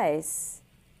that place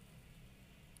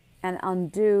and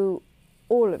undo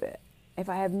all of it if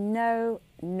I have no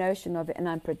notion of it and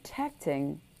I'm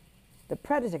protecting the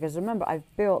predator? Because remember, I've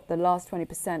built the last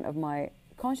 20% of my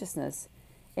consciousness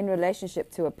in relationship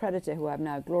to a predator who I've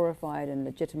now glorified and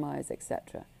legitimized,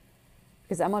 etc.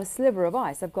 Because I'm on a sliver of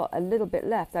ice. I've got a little bit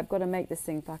left. I've got to make this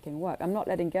thing fucking work. I'm not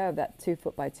letting go of that 2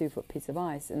 foot by 2 foot piece of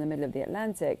ice in the middle of the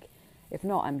Atlantic. If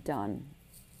not, I'm done.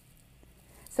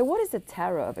 So what is the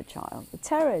terror of a child? The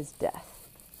terror is death.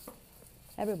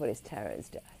 Everybody's terror is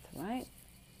death, right?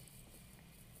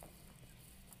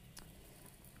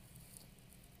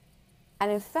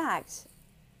 And in fact,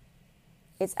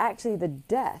 it's actually the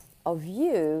death of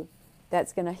you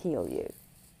that's going to heal you.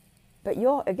 But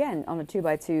you're, again, on a 2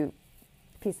 by 2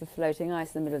 piece of floating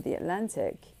ice in the middle of the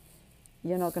Atlantic.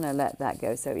 You're not going to let that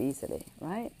go so easily,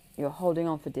 right? You're holding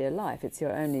on for dear life. It's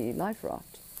your only life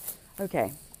raft.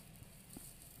 Okay.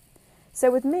 So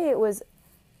with me, it was,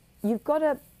 you've got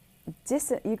to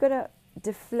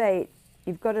deflate,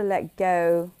 you've got to let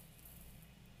go,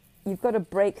 you've got to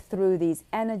break through these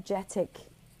energetic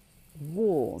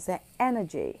walls, their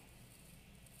energy.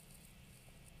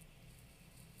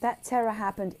 That terror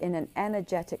happened in an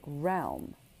energetic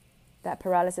realm. That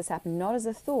paralysis happened not as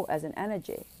a thought, as an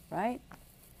energy, right?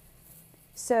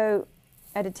 So,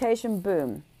 meditation,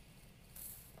 boom,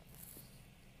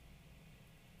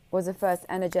 was the first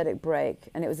energetic break,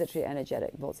 and it was literally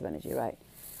energetic, volts of energy, right?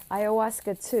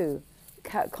 Ayahuasca 2,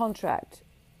 contract,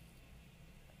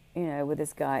 with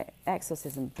this guy,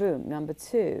 exorcism, boom, number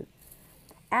 2.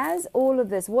 As all of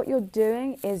this, what you're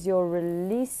doing is you're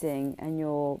releasing and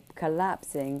you're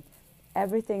collapsing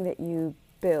everything that you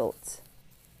built.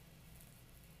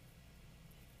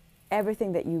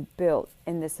 Everything that you built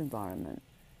in this environment.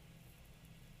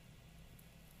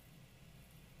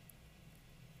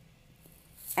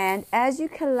 And as you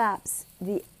collapse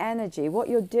the energy, what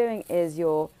you're doing is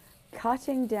you're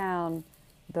cutting down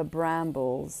the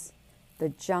brambles, the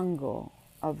jungle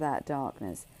of that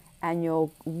darkness, and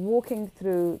you're walking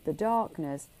through the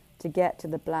darkness to get to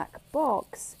the black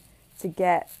box, to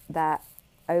get that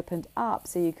opened up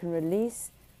so you can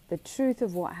release the truth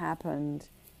of what happened,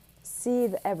 see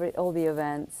all the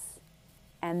events,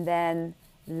 and then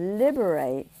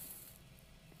liberate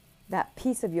that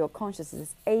piece of your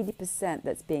consciousness, 80%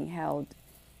 that's being held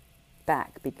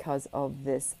back because of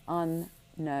this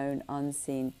unknown,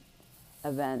 unseen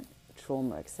event,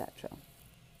 trauma, etc.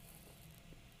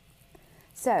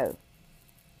 So,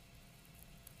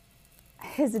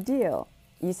 here's the deal.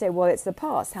 You say, well, it's the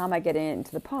past. How am I getting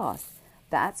into the past?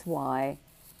 That's why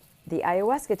the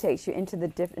ayahuasca takes you into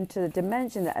the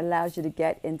dimension that allows you to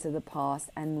get into the past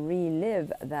and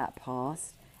relive that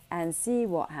past and see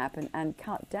what happened and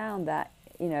cut down that,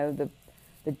 the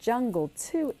jungle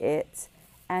to it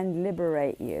and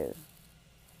liberate you.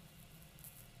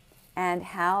 And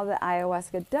how the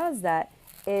ayahuasca does that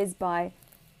is by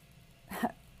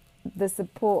the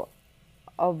support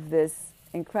of this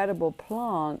incredible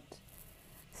plant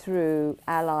through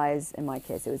allies. In my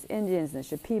case, it was Indians and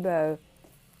the Shipibo.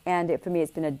 And for me,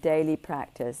 it's been a daily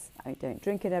practice. I don't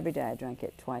drink it every day. I drank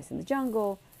it twice in the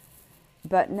jungle.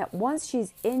 But once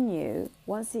she's in you,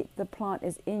 once the plant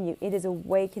is in you, it is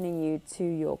awakening you to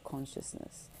your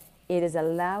consciousness. It is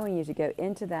allowing you to go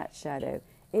into that shadow.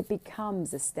 It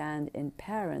becomes a stand-in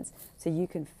parents so you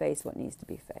can face what needs to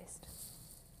be faced.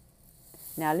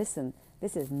 Now listen,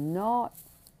 this is not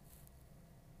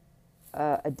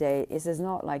a day. This is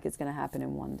not like it's going to happen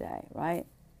in one day, right?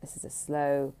 This is a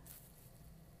slow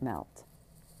melt.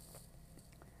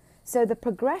 So the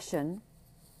progression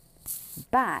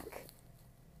back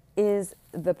is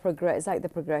it's like the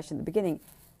progression at the beginning.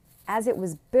 As it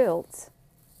was built,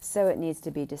 so it needs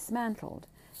to be dismantled.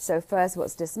 So first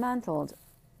what's dismantled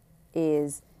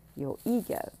is your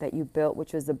ego that you built,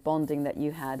 which was the bonding that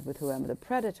you had with whoever the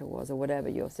predator was or whatever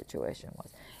your situation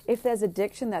was. If there's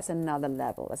addiction, that's another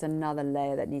level. That's another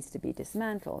layer that needs to be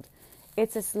dismantled.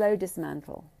 It's a slow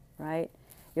dismantle, right?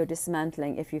 You're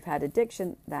dismantling, if you've had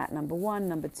addiction, that number 1.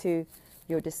 Number 2,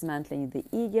 you're dismantling the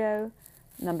ego.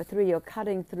 Number 3, you're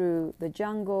cutting through the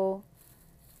jungle.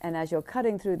 And as you're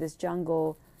cutting through this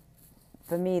jungle,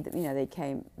 for me, they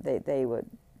came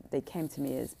to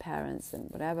me as parents and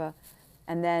whatever.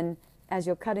 And then as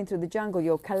you're cutting through the jungle,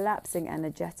 you're collapsing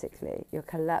energetically. You're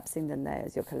collapsing the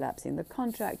layers. You're collapsing the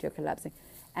contract. You're collapsing.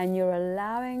 And you're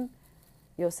allowing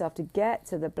yourself to get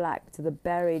to the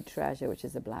buried treasure, which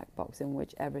is the black box in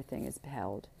which everything is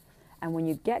held. And when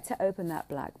you get to open that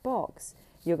black box,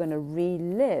 you're going to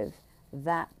relive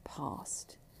that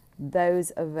past,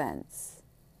 those events,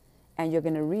 and you're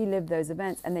going to relive those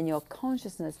events, and then your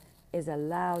consciousness is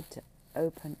allowed to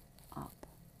open up.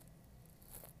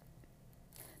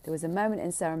 There was a moment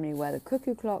in ceremony where the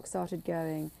cuckoo clock started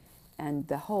going and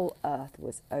the whole earth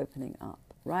was opening up,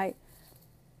 right?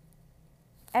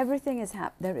 Everything is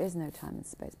happening. There is no time and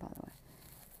space, by the way.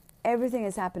 Everything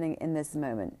is happening in this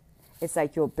moment. It's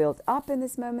like you're built up in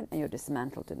this moment and you're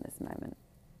dismantled in this moment.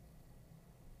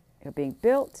 You're being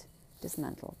built,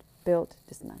 dismantled, built,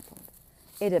 dismantled.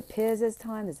 It appears as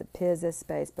time, it appears as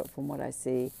space, but from what I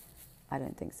see, I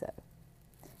don't think so.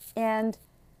 And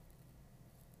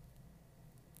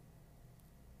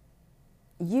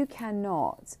you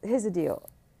cannot, here's the deal.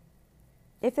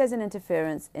 If there's an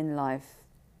interference in life,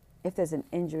 if there's an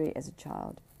injury as a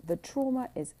child, the trauma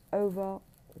is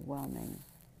overwhelming.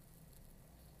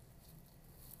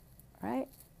 Right?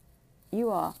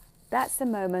 That's the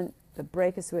moment the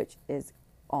breaker switch is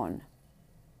on.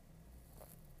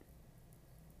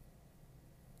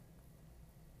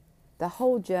 The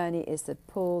whole journey is to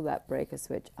pull that breaker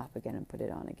switch up again and put it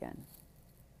on again.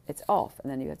 It's off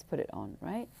and then you have to put it on,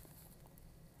 right?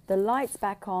 The light's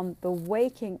back on, the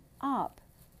waking up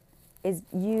is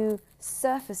you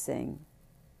surfacing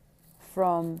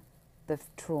from the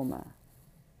trauma.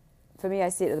 For me, I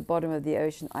see it at the bottom of the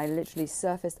ocean. I literally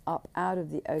surfaced up out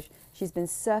of the ocean. She's been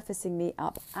surfacing me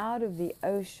up out of the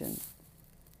ocean.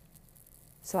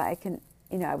 So I can,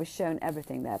 I was shown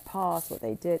everything, their past, what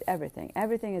they did, everything.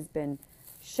 Everything has been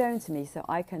shown to me so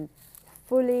I can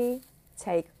fully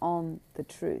take on the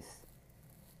truth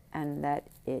and let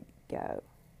it go.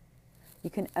 You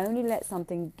can only let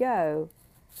something go,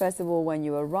 first of all, when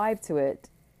you arrive to it,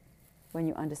 when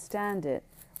you understand it,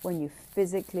 when you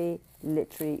physically,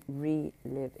 literally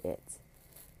relive it.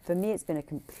 For me, it's been a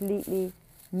completely,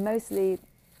 mostly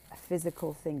a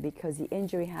physical thing because the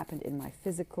injury happened in my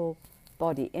physical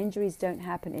body. Injuries don't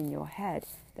happen in your head.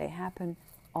 They happen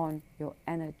on your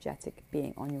energetic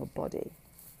being, on your body.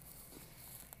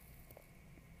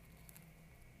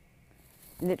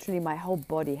 Literally, my whole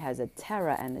body has a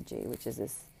terror energy, which is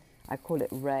this, I call it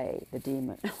Ray, the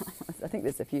demon. I think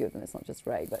there's a few of them, it's not just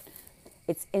Ray, but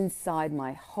it's inside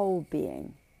my whole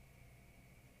being.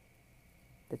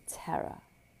 The terror.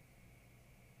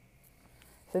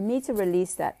 For me to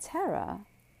release that terror,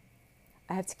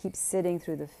 I have to keep sitting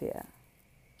through the fear.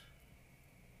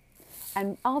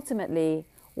 And ultimately,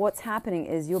 what's happening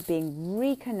is you're being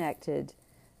reconnected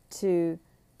to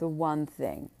the one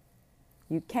thing.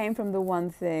 You came from the one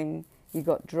thing, you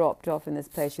got dropped off in this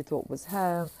place you thought was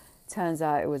home. Turns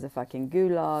out it was a fucking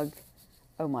gulag.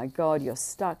 Oh my God, you're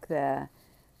stuck there.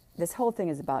 This whole thing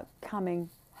is about coming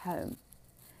home.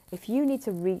 For you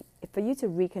to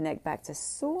reconnect back to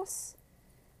source,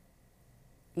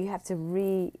 you have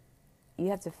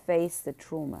to face the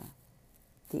trauma,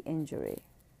 the injury,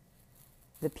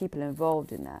 the people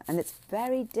involved in that. And it's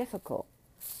very difficult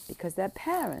because they're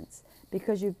parents,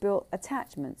 because you've built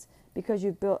attachments, because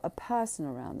you've built a person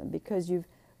around them, because you've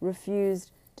refused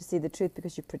to see the truth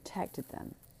because you protected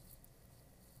them.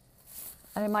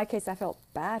 And in my case, I felt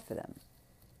bad for them.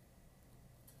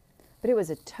 But it was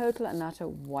a total and utter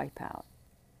wipeout.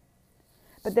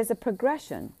 But there's a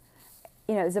progression.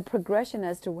 There's a progression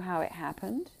as to how it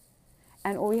happened.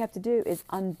 And all we have to do is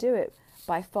undo it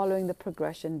by following the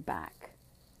progression back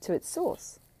to its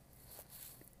source.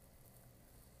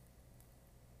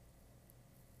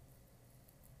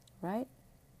 Right?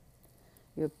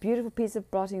 You're a beautiful piece of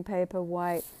blotting paper,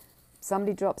 white.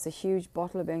 Somebody drops a huge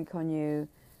bottle of ink on you.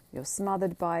 You're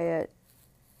smothered by it.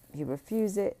 You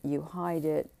refuse it. You hide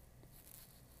it.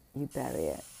 You bury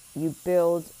it. You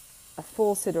build a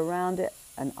falsehood around it,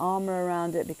 an armor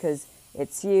around it, because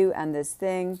it's you and this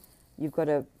thing. You've got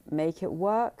to make it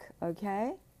work,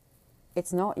 okay?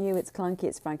 It's not you, it's clunky,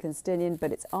 it's Frankensteinian,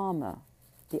 but it's armor.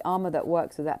 The armor that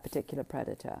works with that particular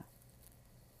predator.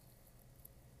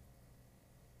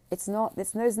 There's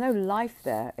no life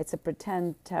there. It's a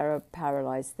pretend terror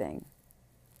paralyzed thing.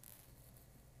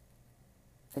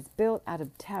 It's built out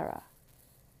of terror.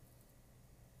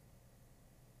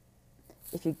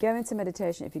 If you go into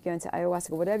meditation, if you go into ayahuasca,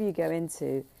 whatever you go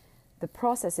into, the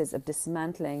processes of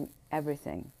dismantling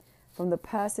everything, from the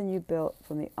person you built,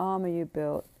 from the armor you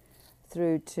built,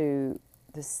 through to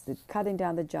the cutting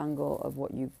down the jungle of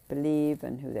what you believe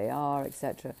and who they are,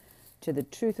 etc., to the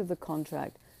truth of the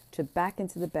contract, to back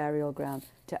into the burial ground,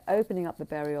 to opening up the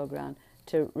burial ground,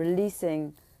 to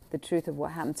releasing the truth of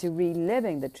what happened, to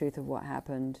reliving the truth of what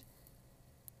happened,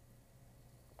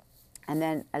 and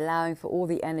then allowing for all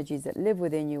the energies that live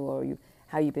within you or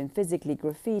how you've been physically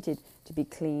graffitied to be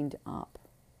cleaned up.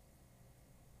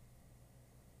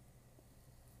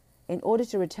 in order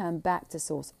to return back to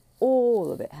source,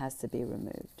 all of it has to be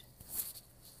removed.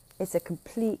 It's a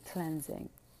complete cleansing.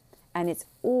 And it's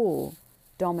all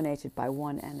dominated by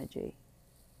one energy.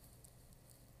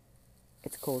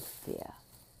 It's called fear.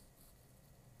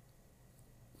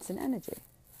 It's an energy.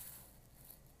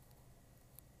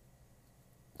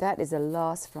 That is the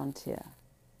last frontier,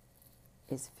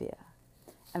 is fear.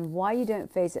 And why you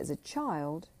don't face it as a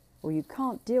child, or you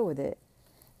can't deal with it,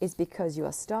 is because you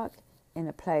are stuck in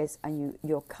a place and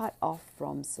you're cut off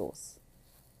from source.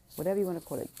 Whatever you want to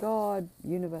call it, God,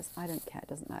 universe, I don't care, it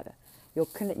doesn't matter.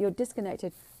 You're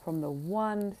disconnected from the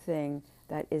one thing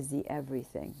that is the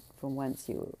everything, from whence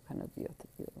you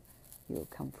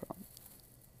come from.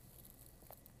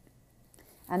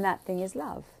 And that thing is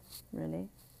love, really.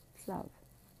 It's love.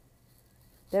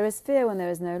 There is fear when there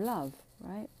is no love,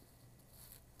 right?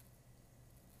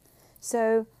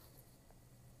 So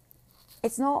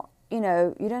it's not, you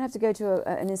don't have to go to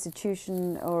an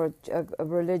institution or a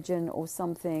religion or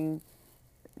something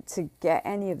to get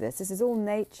any of this. This is all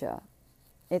nature.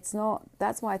 It's not,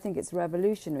 that's why I think it's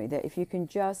revolutionary, that if you can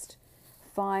just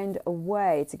find a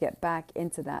way to get back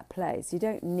into that place, you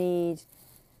don't need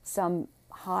some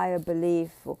higher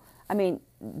belief.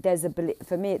 There's a belief.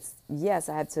 For me, it's, yes,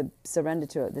 I have to surrender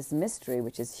to this mystery,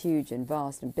 which is huge and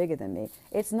vast and bigger than me.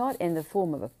 It's not in the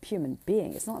form of a human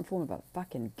being. It's not in the form of a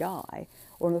fucking guy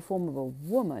or in the form of a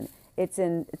woman. It's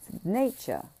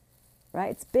nature,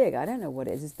 right? It's big. I don't know what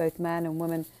it is. It's both man and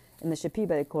woman. In the Shipibo,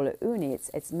 they call it Uni.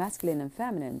 It's masculine and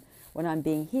feminine. When I'm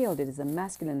being healed, it is a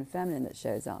masculine and feminine that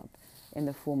shows up in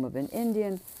the form of an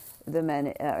Indian. The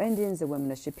men are Indians, the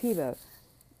women are Shipibo,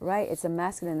 right? It's a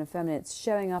masculine and feminine. It's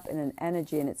showing up in an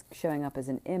energy and it's showing up as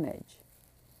an image.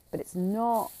 But it's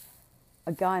not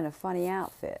a guy in a funny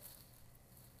outfit,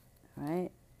 right?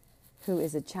 Who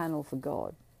is a channel for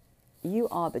God. You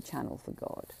are the channel for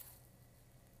God,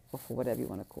 or for whatever you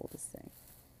want to call this thing.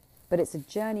 But it's a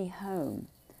journey home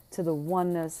to the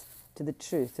oneness, to the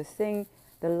truth,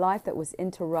 the life that was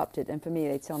interrupted. And for me,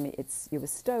 they tell me you were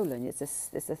stolen. It's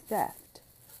a theft.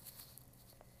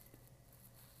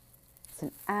 It's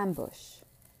an ambush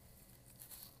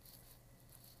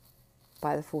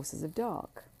by the forces of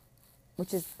dark,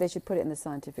 which is, they should put it in the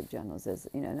scientific journals. There's,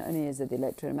 not only is it the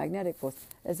electromagnetic force,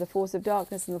 there's the force of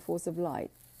darkness and the force of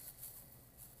light,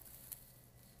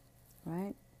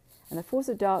 right? And the force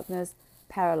of darkness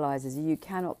paralyzes you. You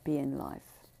cannot be in life.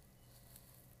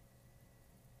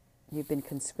 You've been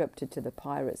conscripted to the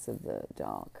pirates of the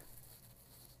dark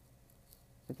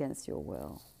against your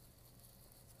will.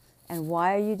 And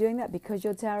why are you doing that? Because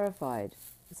you're terrified.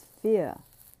 It's fear.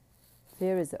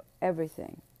 Fear is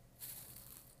everything.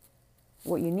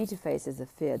 What you need to face is the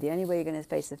fear. The only way you're going to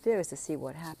face the fear is to see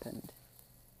what happened.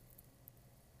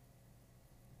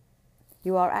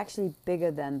 You are actually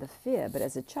bigger than the fear, but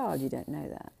as a child you don't know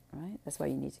that, right? That's why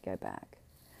you need to go back.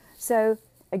 So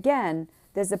again,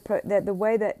 there's the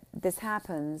way that this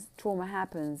happens, trauma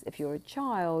happens, if you're a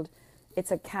child, it's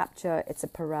a capture, it's a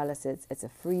paralysis, it's a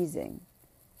freezing,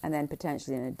 and then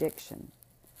potentially an addiction.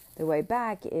 The way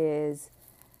back is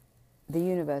the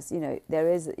universe, you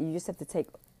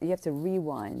have to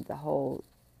rewind the whole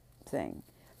thing.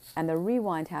 And the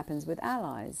rewind happens with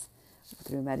allies,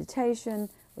 through meditation,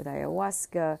 with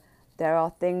ayahuasca. There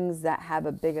are things that have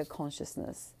a bigger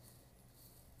consciousness.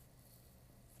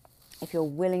 If you're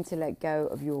willing to let go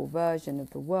of your version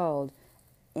of the world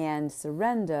and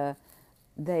surrender,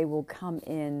 they will come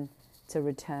in to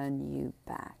return you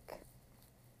back.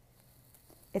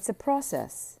 It's a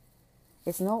process.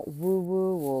 It's not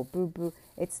woo-woo or boo-boo.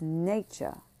 It's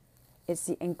nature. It's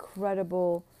the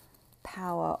incredible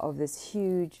power of this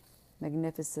huge,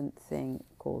 magnificent thing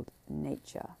called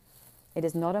nature. It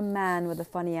is not a man with a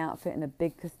funny outfit in a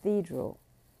big cathedral,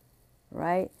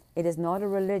 right? It is not a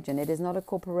religion. It is not a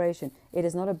corporation. It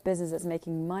is not a business that's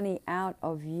making money out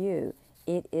of you.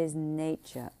 It is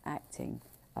nature acting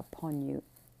upon you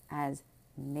as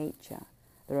nature.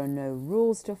 There are no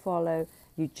rules to follow.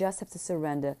 You just have to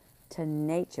surrender to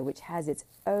nature, which has its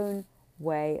own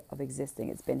way of existing.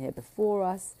 It's been here before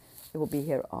us. It will be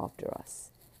here after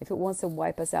us. If it wants to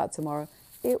wipe us out tomorrow,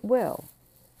 it will.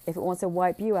 If it wants to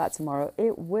wipe you out tomorrow,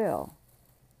 it will.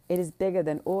 It is bigger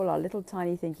than all our little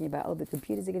tiny thinking about, the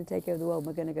computers are going to take over the world,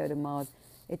 we're going to go to Mars.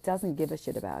 It doesn't give a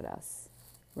shit about us,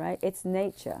 right? It's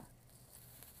nature,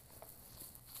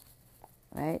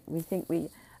 right? We think we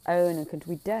own and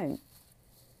control. We don't.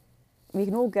 We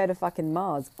can all go to fucking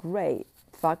Mars. Great.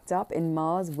 Fucked up in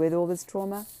Mars with all this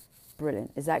trauma.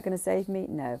 Brilliant. Is that going to save me?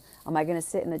 No. Am I going to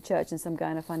sit in a church and some guy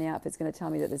in a funny outfit's going to tell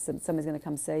me that somebody's going to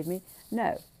come save me?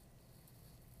 No.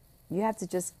 You have to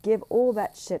just give all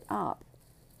that shit up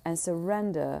and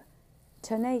surrender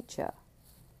to nature,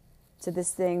 to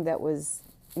this thing that was,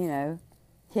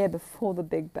 here before the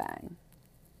Big Bang.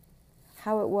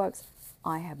 How it works,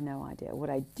 I have no idea. What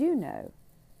I do know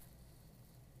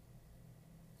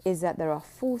is that there are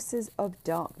forces of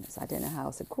darkness, I don't know how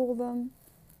else to call them,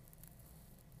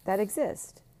 that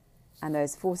exist. And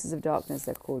those forces of darkness,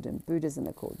 they're called in Buddhism,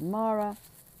 they're called Mara,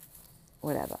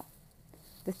 whatever.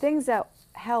 The things that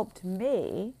helped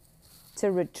me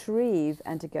to retrieve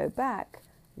and to go back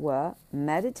were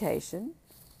meditation,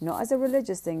 not as a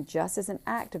religious thing, just as an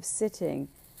act of sitting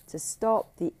to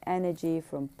stop the energy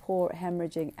from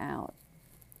hemorrhaging out,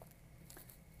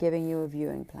 giving you a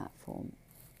viewing platform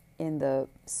in the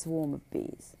swarm of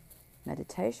bees.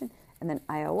 Meditation, and then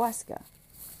ayahuasca,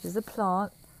 which is a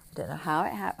plant. I don't know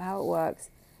how it works,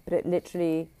 but it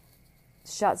literally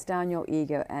shuts down your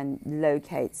ego and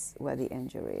locates where the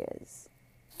injury is.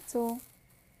 That's all.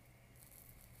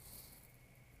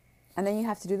 And then you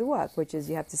have to do the work, which is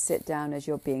you have to sit down as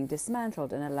you're being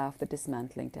dismantled and allow for the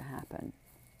dismantling to happen.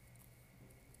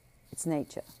 It's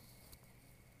nature.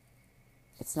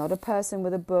 It's not a person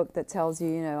with a book that tells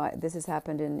you, this has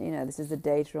happened and, this is the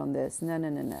data on this. No.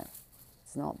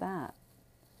 It's not that.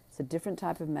 It's a different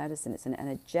type of medicine. It's an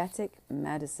energetic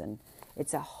medicine.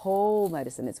 It's a whole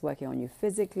medicine. It's working on you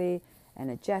physically,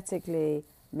 energetically,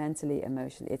 mentally,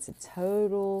 emotionally. It's a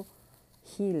total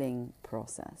healing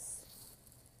process.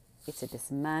 It's a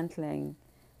dismantling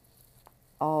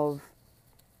of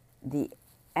the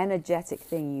energetic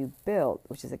thing you built,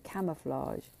 which is a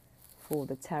camouflage for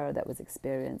the terror that was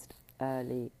experienced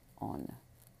early on.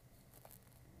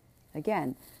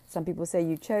 Again, some people say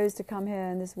you chose to come here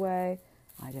in this way.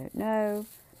 I don't know.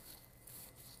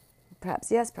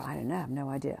 Perhaps yes, but I don't know. I have no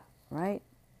idea, right?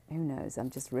 Who knows? I'm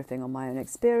just riffing on my own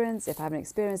experience. If I haven't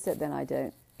experienced it, then I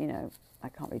don't, I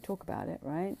can't really talk about it,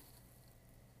 right?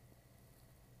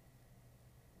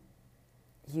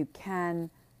 You can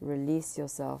release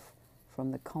yourself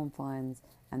from the confines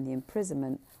and the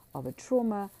imprisonment of a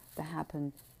trauma that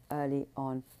happened early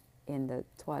on in the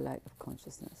twilight of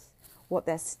consciousness. What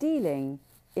they're stealing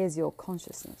is your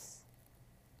consciousness,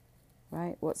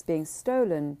 right? What's being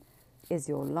stolen is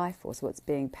your life force. What's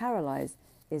being paralyzed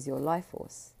is your life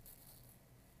force.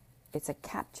 It's a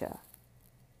capture.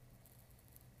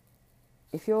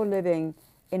 If you're living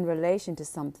in relation to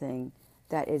something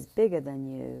that is bigger than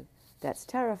you, that's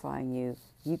terrifying you,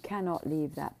 you cannot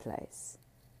leave that place.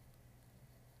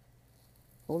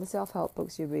 All the self-help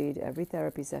books you read, every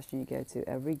therapy session you go to,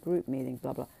 every group meeting,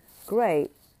 blah, blah,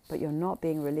 great, but you're not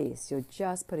being released. You're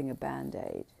just putting a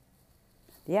Band-Aid.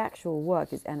 The actual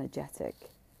work is energetic.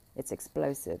 It's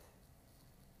explosive.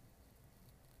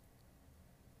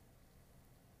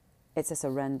 It's a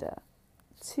surrender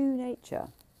to nature.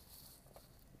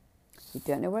 You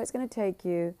don't know where it's going to take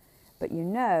you, but you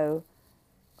know,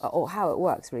 or how it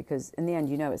works, really, because in the end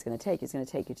you know it's going to take you. It's going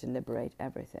to take you to liberate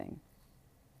everything.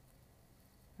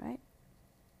 Right?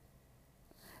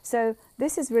 So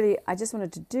this is really, I just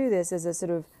wanted to do this as a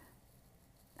sort of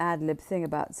ad-lib thing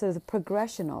about sort of the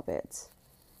progression of it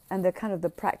and the kind of the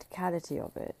practicality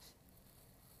of it,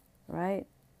 right?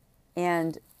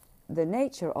 And the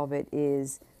nature of it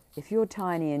is, if you're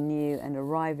tiny and new and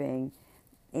arriving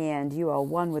and you are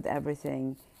one with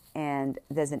everything and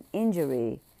there's an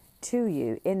injury to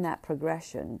you in that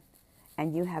progression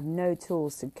and you have no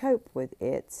tools to cope with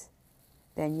it,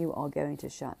 then you are going to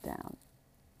shut down.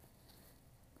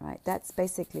 Right? That's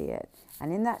basically it.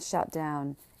 And in that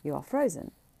shutdown, you are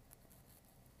frozen.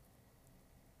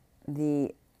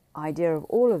 The idea of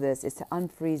all of this is to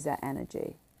unfreeze that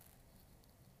energy.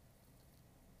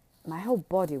 My whole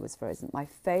body was frozen. My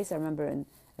face, I remember in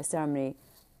a ceremony,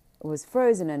 was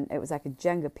frozen, and it was like a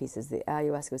Jenga pieces. The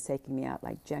ayahuasca was taking me out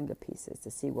like Jenga pieces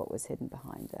to see what was hidden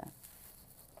behind there.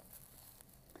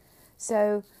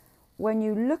 So when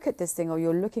you look at this thing, or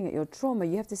you're looking at your trauma,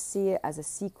 you have to see it as a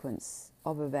sequence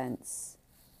of events,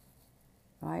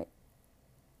 right?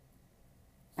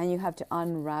 And you have to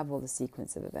unravel the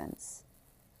sequence of events.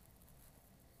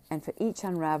 And for each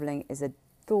unraveling is a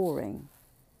thawing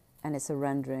and a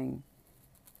surrendering.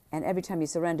 And every time you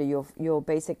surrender, you're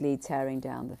basically tearing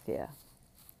down the fear.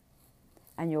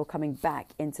 And you're coming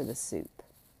back into the soup.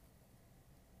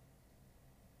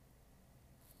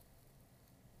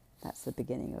 That's the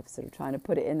beginning of sort of trying to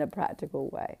put it in a practical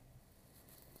way.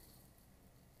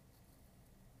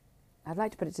 I'd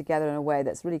like to put it together in a way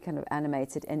that's really kind of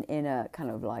animated and in a kind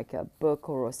of like a book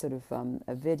or a sort of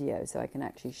a video, so I can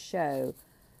actually show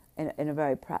in a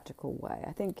very practical way.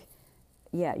 I think,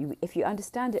 yeah, if you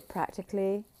understand it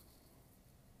practically,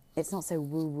 it's not so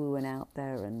woo-woo and out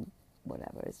there and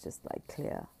whatever. It's just like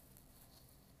clear.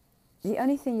 The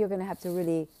only thing you're going to have to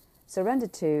really surrender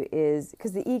to is,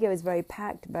 because the ego is very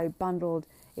packed, very bundled,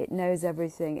 it knows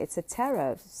everything. It's a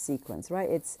terror sequence, right?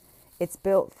 It's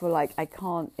built for like, I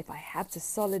can't, if I have to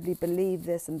solidly believe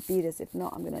this and be this, if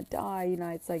not, I'm going to die. You know,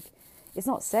 it's like, it's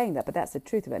not saying that, but that's the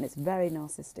truth of it. And it's very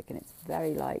narcissistic, and it's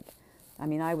very like, I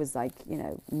mean, I was like, you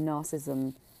know,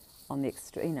 narcissism on the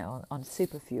extreme, you know, on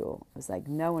super fuel. It was like,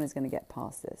 no one is going to get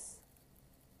past this,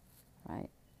 right?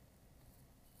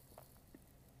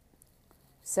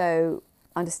 So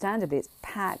understandably, it's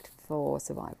packed for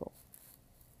survival.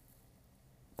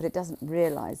 But it doesn't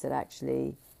realize that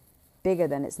actually bigger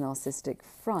than its narcissistic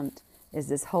front is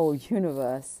this whole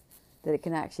universe that it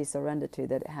can actually surrender to,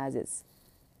 that it has its,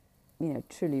 you know,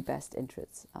 truly best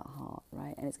interests at heart,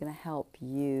 right? And it's going to help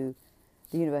you,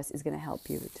 the universe is going to help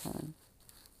you return.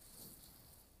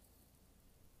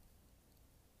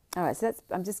 All right, so that's,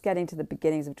 I'm just getting to the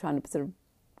beginnings of trying to sort of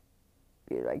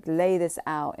like lay this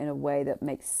out in a way that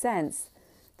makes sense,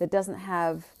 that doesn't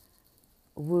have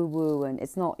woo-woo, and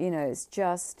it's not, you know, it's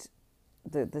just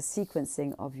the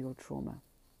sequencing of your trauma.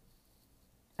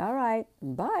 All right,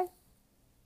 bye.